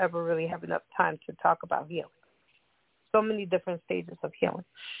think you'll ever really have enough time to talk about healing. So many different stages of healing.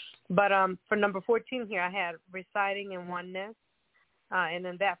 But for number 14 here, I had reciting in oneness, and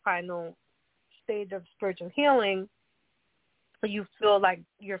then that final stage of spiritual healing, you feel like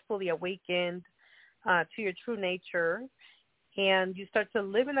you're fully awakened to your true nature, and you start to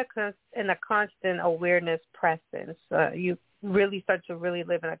live in a constant awareness presence. You really start to really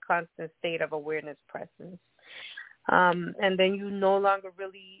live in a constant state of awareness presence. And then you no longer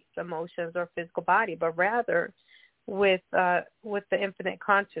release emotions or physical body, but rather with the infinite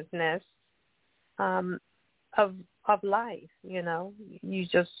consciousness of life. You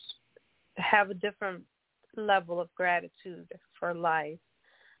just have a different level of gratitude for life.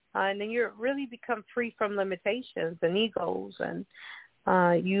 And then you really become free from limitations and egos, and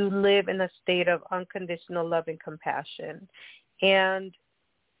you live in a state of unconditional love and compassion. And,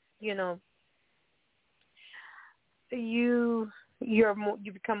 you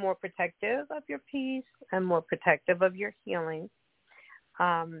become more protective of your peace and more protective of your healing,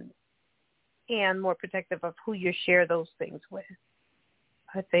 and more protective of who you share those things with.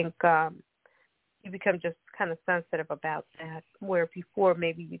 I think you become just kind of sensitive about that, where before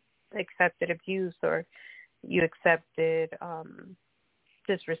maybe you accepted abuse or you accepted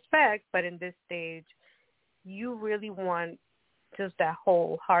disrespect, but in this stage, you really want just that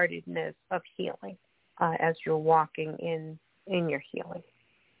wholeheartedness of healing as you're walking in your healing.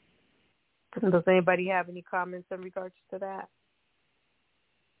 Does anybody have any comments in regards to that?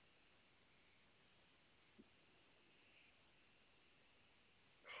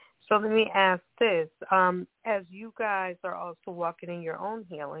 So let me ask this. As you guys are also walking in your own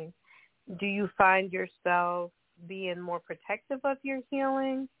healing, do you find yourself being more protective of your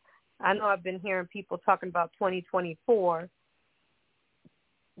healing? I know I've been hearing people talking about 2024.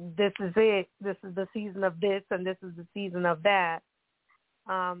 This is it. This is the season of this, and this is the season of that.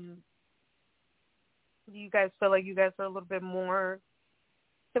 Do you guys feel like you guys are a little bit more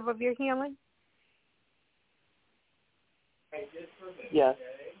protective of your healing? Yes.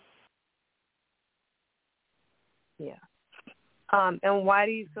 Yeah. And why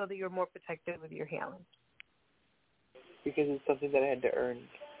do you feel that you're more protective of your healing? Because it's something that I had to earn.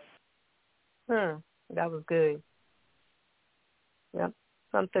 That was good. Yep.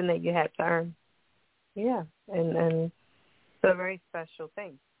 Something that you had to earn. Yeah. And it's a very special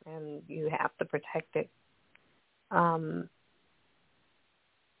thing, and you have to protect it.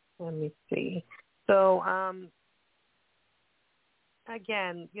 Let me see. So,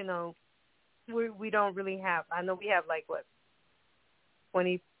 again, we don't really have, I know we have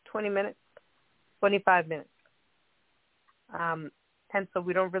 20 minutes, 25 minutes. And so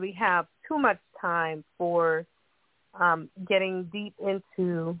we don't really have too much time for getting deep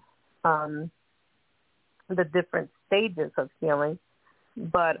into the different stages of healing.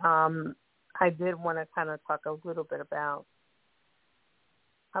 But I did want to kind of talk a little bit about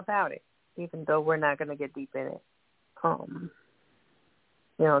it, even though we're not going to get deep in it.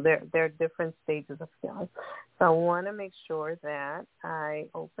 There are different stages of healing. So I want to make sure that I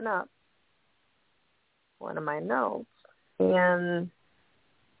open up one of my notes, and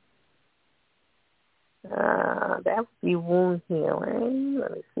that would be wound healing.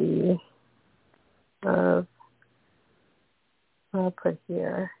 Let me see. I'll put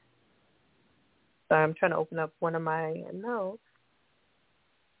here. So I'm trying to open up one of my notes.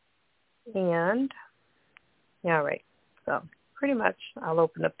 And, all right. So pretty much I'll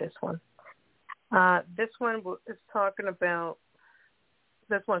open up this one. This one is talking about,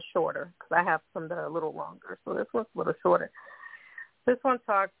 this one's shorter because I have some that are a little longer. So this one's a little shorter. This one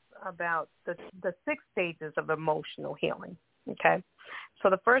talks about the 6 stages of emotional healing, okay? So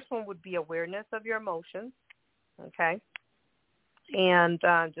the first one would be awareness of your emotions, okay? And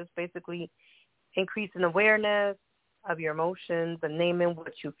just basically increasing awareness of your emotions and naming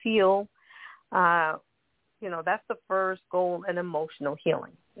what you feel. That's the first goal in emotional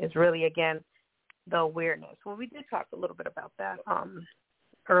healing, is really, again, the awareness. Well, we did talk a little bit about that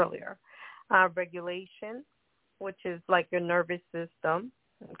earlier. Regulation, which is like your nervous system,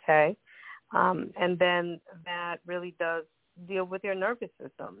 okay? And then that really does deal with your nervous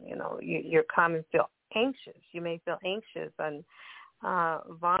system. You're calm and feel anxious. You may feel anxious and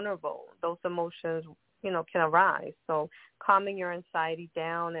vulnerable. Those emotions, can arise. So calming your anxiety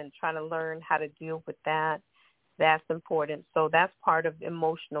down and trying to learn how to deal with that, that's important. So that's part of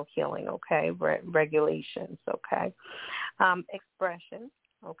emotional healing, okay? Regulations, okay? Expression,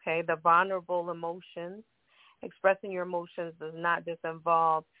 okay? The vulnerable emotions. Expressing your emotions does not just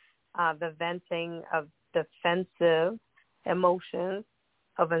involve the venting of defensive emotions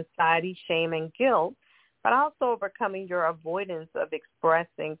of anxiety, shame, and guilt, but also overcoming your avoidance of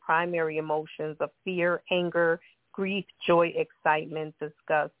expressing primary emotions of fear, anger, grief, joy, excitement,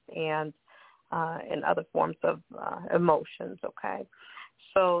 disgust, and other forms of emotions, okay?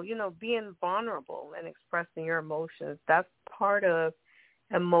 So, being vulnerable and expressing your emotions, that's part of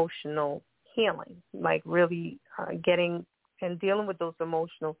emotional healing, like really getting and dealing with those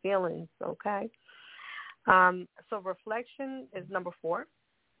emotional feelings, okay? So reflection is number 4.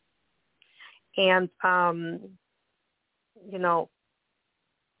 And,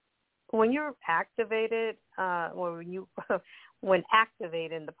 when you're activated, or when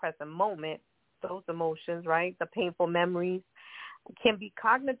activated in the present moment, those emotions, right, the painful memories can be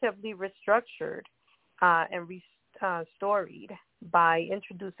cognitively restructured and restored by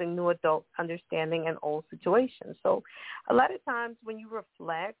introducing new adult understanding in old situations. So a lot of times when you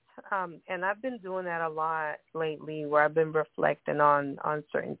reflect, and I've been doing that a lot lately, where I've been reflecting on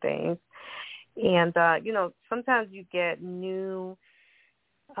certain things. And, sometimes you get new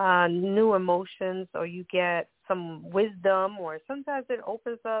emotions, or you get some wisdom, or sometimes it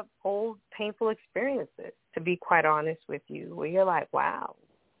opens up old painful experiences, to be quite honest with you, where you're like, wow,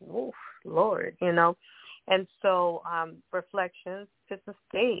 oof, Lord, And so reflections is a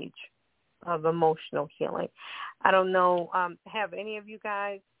stage of emotional healing. I don't know, have any of you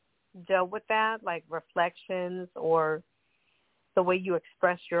guys dealt with that, like reflections, or the way you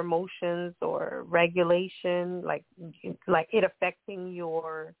express your emotions, or regulation, like it affecting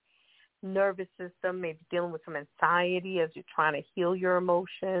your nervous system, maybe dealing with some anxiety as you're trying to heal your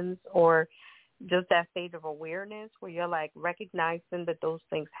emotions, or just that state of awareness where you're like recognizing that those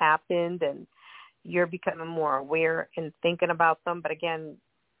things happened and you're becoming more aware and thinking about them. But again,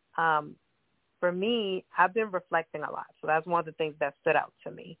 for me, I've been reflecting a lot. So that's one of the things that stood out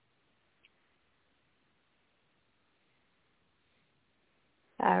to me.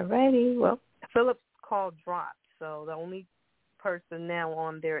 All righty. Well, Philip's call dropped, so the only person now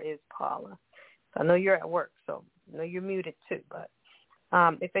on there is Paula. So I know you're at work, so I know you're muted too. But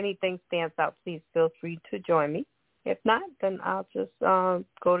if anything stands out, please feel free to join me. If not, then I'll just go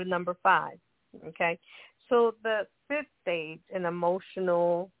to number 5. Okay? So the 5th stage in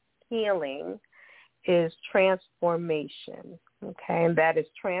emotional healing is transformation. Okay? And that is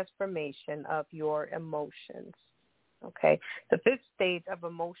transformation of your emotions. Okay, the 5th stage of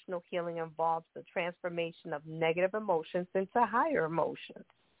emotional healing involves the transformation of negative emotions into higher emotions.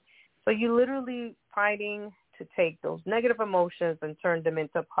 So you're literally fighting to take those negative emotions and turn them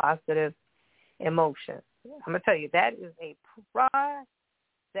into positive emotions. I'm going to tell you, that is a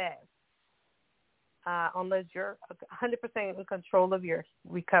process. Unless you're 100% in control of your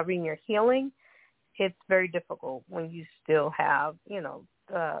recovery and your healing, it's very difficult when you still have,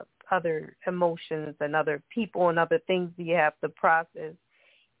 other emotions and other people and other things that you have to process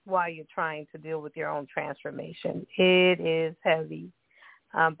while you're trying to deal with your own transformation. It is heavy.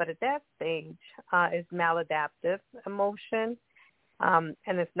 But at that stage, it's maladaptive emotion, and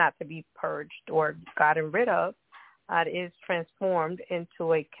it's not to be purged or gotten rid of. It is transformed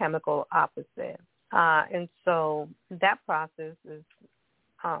into a chemical opposite. And so that process is,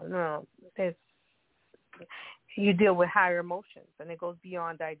 it's, you deal with higher emotions, and it goes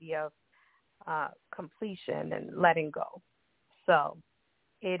beyond the idea of completion and letting go. So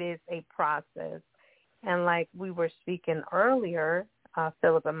it is a process. And like we were speaking earlier,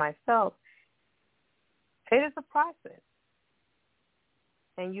 Philip and myself, it is a process.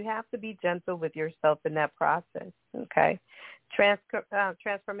 And you have to be gentle with yourself in that process, okay?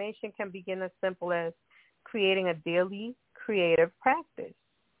 Transformation can begin as simple as creating a daily creative practice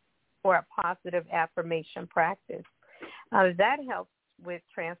or a positive affirmation practice. That helps with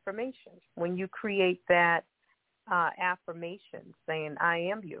transformation. When you create that affirmation saying, I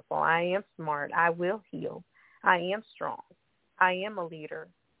am beautiful, I am smart, I will heal, I am strong, I am a leader,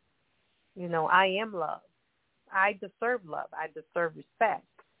 I am loved, I deserve love, I deserve respect.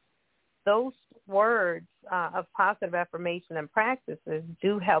 Those words of positive affirmation and practices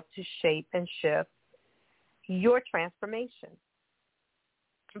do help to shape and shift your transformation.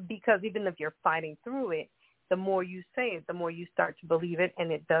 Because even if you're fighting through it, the more you say it, the more you start to believe it,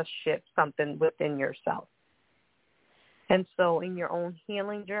 and it does shift something within yourself. And so in your own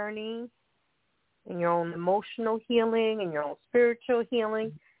healing journey, in your own emotional healing, in your own spiritual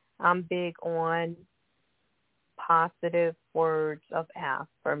healing, I'm big on positive words of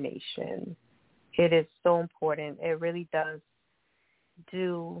affirmation. It is so important. It really does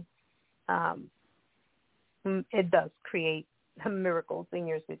create miracles in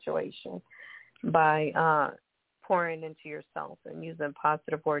your situation by pouring into yourself and using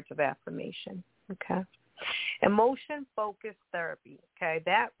positive words of affirmation. Okay. Emotion-focused therapy. Okay.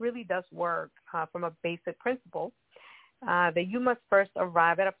 That really does work from a basic principle that you must first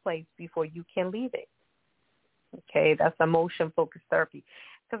arrive at a place before you can leave it. Okay. That's emotion-focused therapy.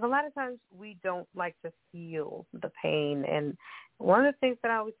 Because a lot of times we don't like to feel the pain. And one of the things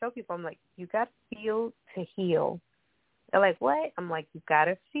that I always tell people, I'm like, you got to feel to heal. They're like, what? I'm like, you got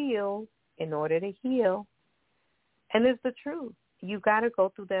to feel in order to heal. And it's the truth. You got to go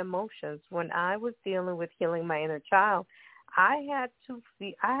through the emotions. When I was dealing with healing my inner child, I had to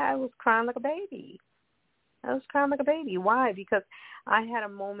feel, I was crying like a baby. Why? Because I had a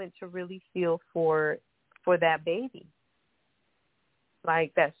moment to really feel for that baby.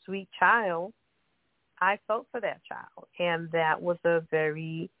 Like that sweet child, I felt for that child. And that was a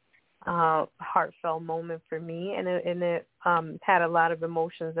very heartfelt moment for me, and it had a lot of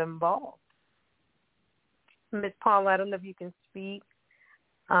emotions involved. Ms. Paula, I don't know if you can speak,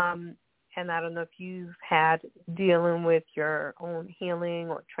 and I don't know if you've had dealing with your own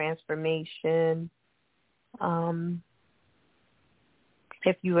healing or transformation,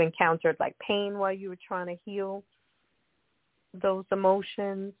 if you encountered like pain while you were trying to heal those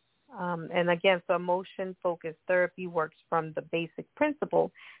emotions. And again, so emotion-focused therapy works from the basic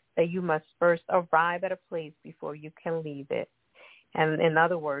principle that you must first arrive at a place before you can leave it. And in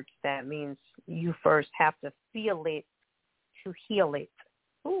other words, that means you first have to feel it to heal it.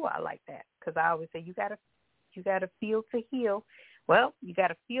 Ooh, I like that, because I always say you gotta feel to heal. Well, you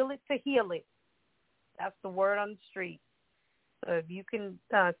gotta feel it to heal it. That's the word on the street. So if you can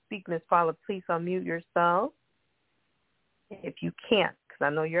speak, Ms. Paula, please unmute yourself. If you can't, because I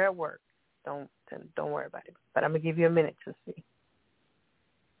know you're at work, don't worry about it. But I'm gonna give you a minute to see.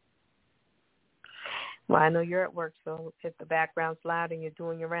 Well, I know you're at work, so if the background's loud and you're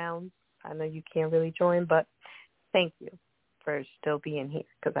doing your rounds, I know you can't really join, but thank you for still being here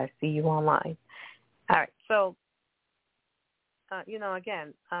because I see you online. All right, so,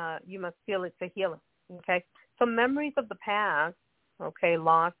 again, you must feel it to heal it, okay? So memories of the past, okay,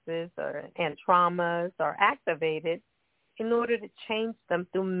 losses and traumas are activated in order to change them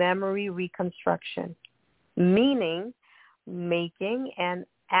through memory reconstruction, meaning making an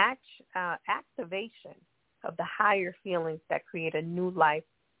activation of the higher feelings that create a new life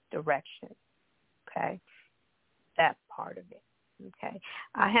direction, okay? That's part of it, okay?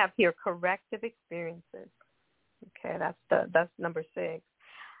 I have here corrective experiences, okay? That's number 6.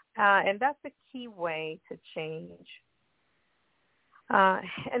 And that's a key way to change.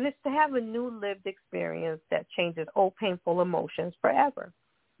 And it's to have a new lived experience that changes old painful emotions forever.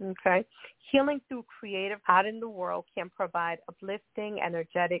 Okay? Healing through creative out in the world can provide uplifting,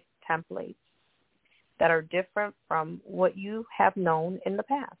 energetic templates that are different from what you have known in the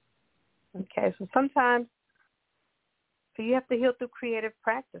past. Okay? So sometimes you have to heal through creative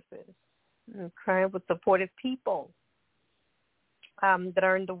practices, okay, with supportive people that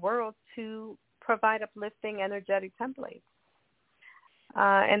are in the world to provide uplifting, energetic templates.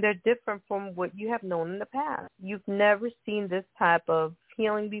 And they're different from what you have known in the past. You've never seen this type of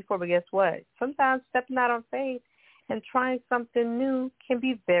healing before, but guess what? Sometimes stepping out on faith and trying something new can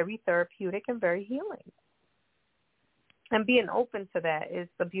be very therapeutic and very healing. And being open to that is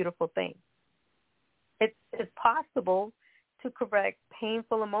a beautiful thing. It's possible to correct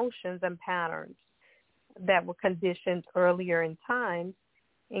painful emotions and patterns that were conditioned earlier in times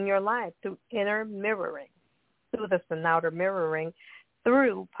in your life through inner mirroring, through this and outer mirroring,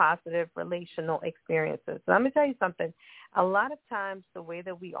 through positive relational experiences. So let me tell you something. A lot of times the way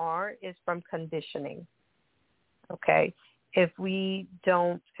that we are is from conditioning. Okay? If we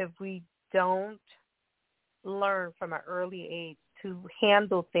don't learn from an early age to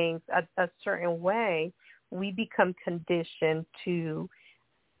handle things a certain way, we become conditioned to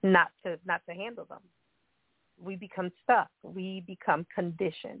not to handle them. We become stuck. We become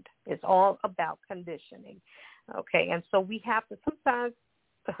conditioned. It's all about conditioning. Okay, and so we have to sometimes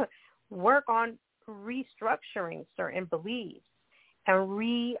work on restructuring certain beliefs and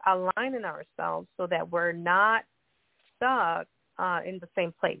realigning ourselves so that we're not stuck in the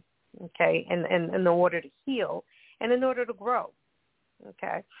same place, okay, and in order to heal and in order to grow,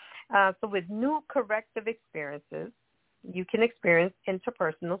 okay. So with new corrective experiences, you can experience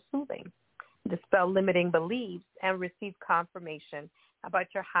interpersonal soothing, dispel limiting beliefs, and receive confirmation about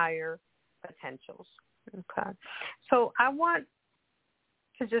your higher potentials. Okay. So I want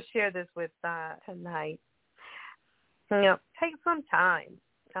to just share this with tonight. Take some time.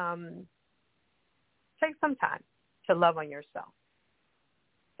 Take some time to love on yourself.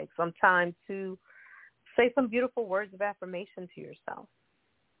 Take some time to say some beautiful words of affirmation to yourself.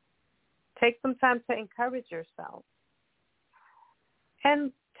 Take some time to encourage yourself.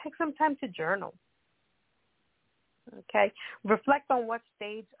 And take some time to journal. Okay? Reflect on what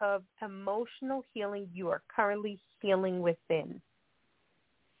stage of emotional healing you are currently healing within.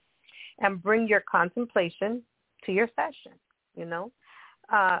 And bring your contemplation to your session,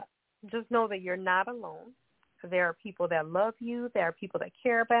 Just know that you're not alone. There are people that love you. There are people that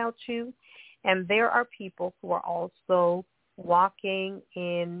care about you. And there are people who are also walking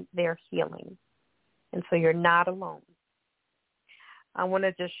in their healing. And so you're not alone. I want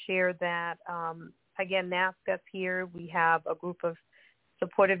to just share that, again, NAASCA's here. We have a group of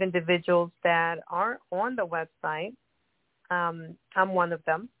supportive individuals that aren't on the website. I'm one of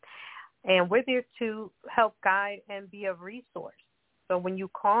them. And we're there to help guide and be a resource. So when you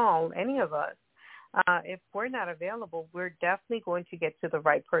call any of us, if we're not available, we're definitely going to get to the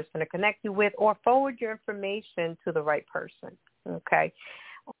right person to connect you with or forward your information to the right person, okay?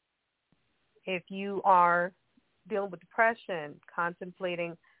 If you are dealing with depression,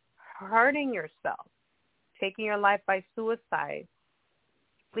 contemplating hurting yourself, taking your life by suicide,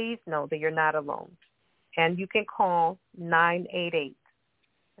 please know that you're not alone. And you can call 988.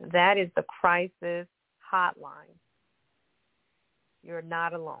 That is the crisis hotline. You're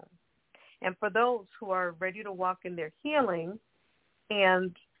not alone. And for those who are ready to walk in their healing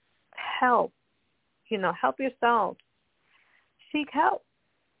and help yourself, seek help.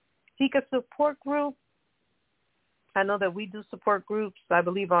 Seek a support group. I know that we do support groups, I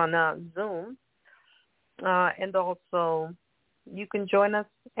believe, on Zoom. And also you can join us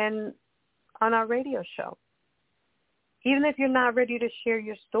on our radio show. Even if you're not ready to share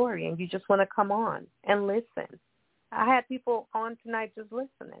your story and you just want to come on and listen. I had people on tonight just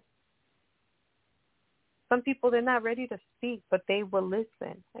listening. Some people, they're not ready to speak, but they will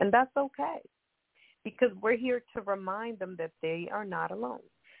listen. And that's okay because we're here to remind them that they are not alone.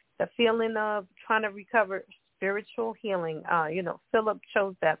 The feeling of trying to recover spiritual healing, Philip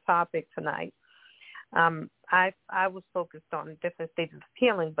chose that topic tonight. I was focused on different stages of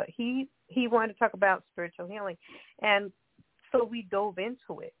healing, but he wanted to talk about spiritual healing. And so we dove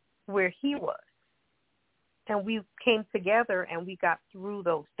into it where he was. And we came together and we got through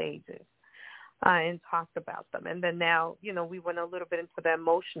those stages and talked about them. And then now, we went a little bit into the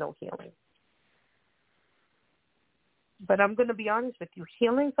emotional healing. But I'm going to be honest with you.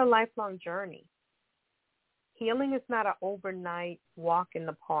 Healing's a lifelong journey. Healing is not an overnight walk in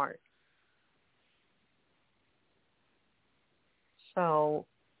the park. So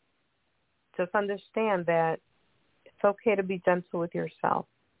just understand that it's okay to be gentle with yourself.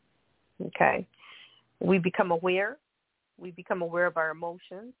 Okay. We become aware. We become aware of our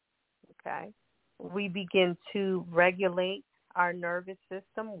emotions. Okay. We begin to regulate our nervous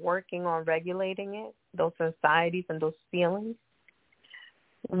system, working on regulating it, those anxieties and those feelings.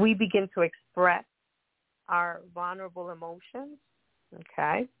 We begin to express our vulnerable emotions.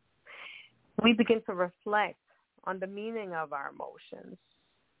 Okay. We begin to reflect on the meaning of our emotions,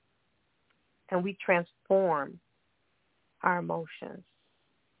 and we transform our emotions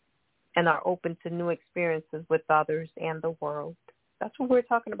and are open to new experiences with others and the world. That's what we're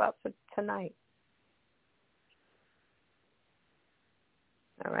talking about tonight.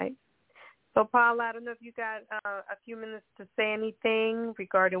 All right. So, Paula, I don't know if you got a few minutes to say anything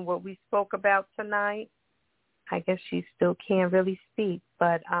regarding what we spoke about tonight. I guess she still can't really speak.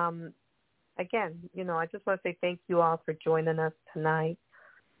 But, again, I just want to say thank you all for joining us tonight.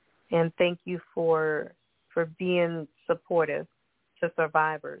 And thank you for being supportive to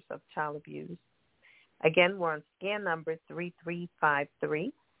survivors of child abuse. Again, we're on scan number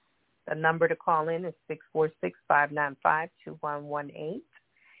 3353. The number to call in is 646-595-2118.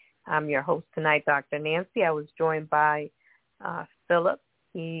 I'm your host tonight, Dr. Nancy. I was joined by Philip.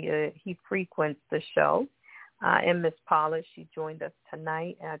 He frequents the show. And Miss Paula, she joined us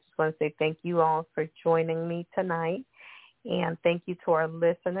tonight. And I just want to say thank you all for joining me tonight. And thank you to our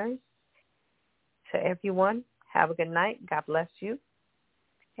listeners. To everyone, have a good night. God bless you.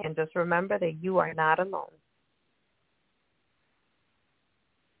 And just remember that you are not alone.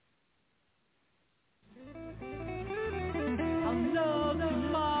 I'll know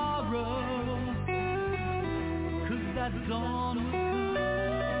tomorrow, 'cause that's all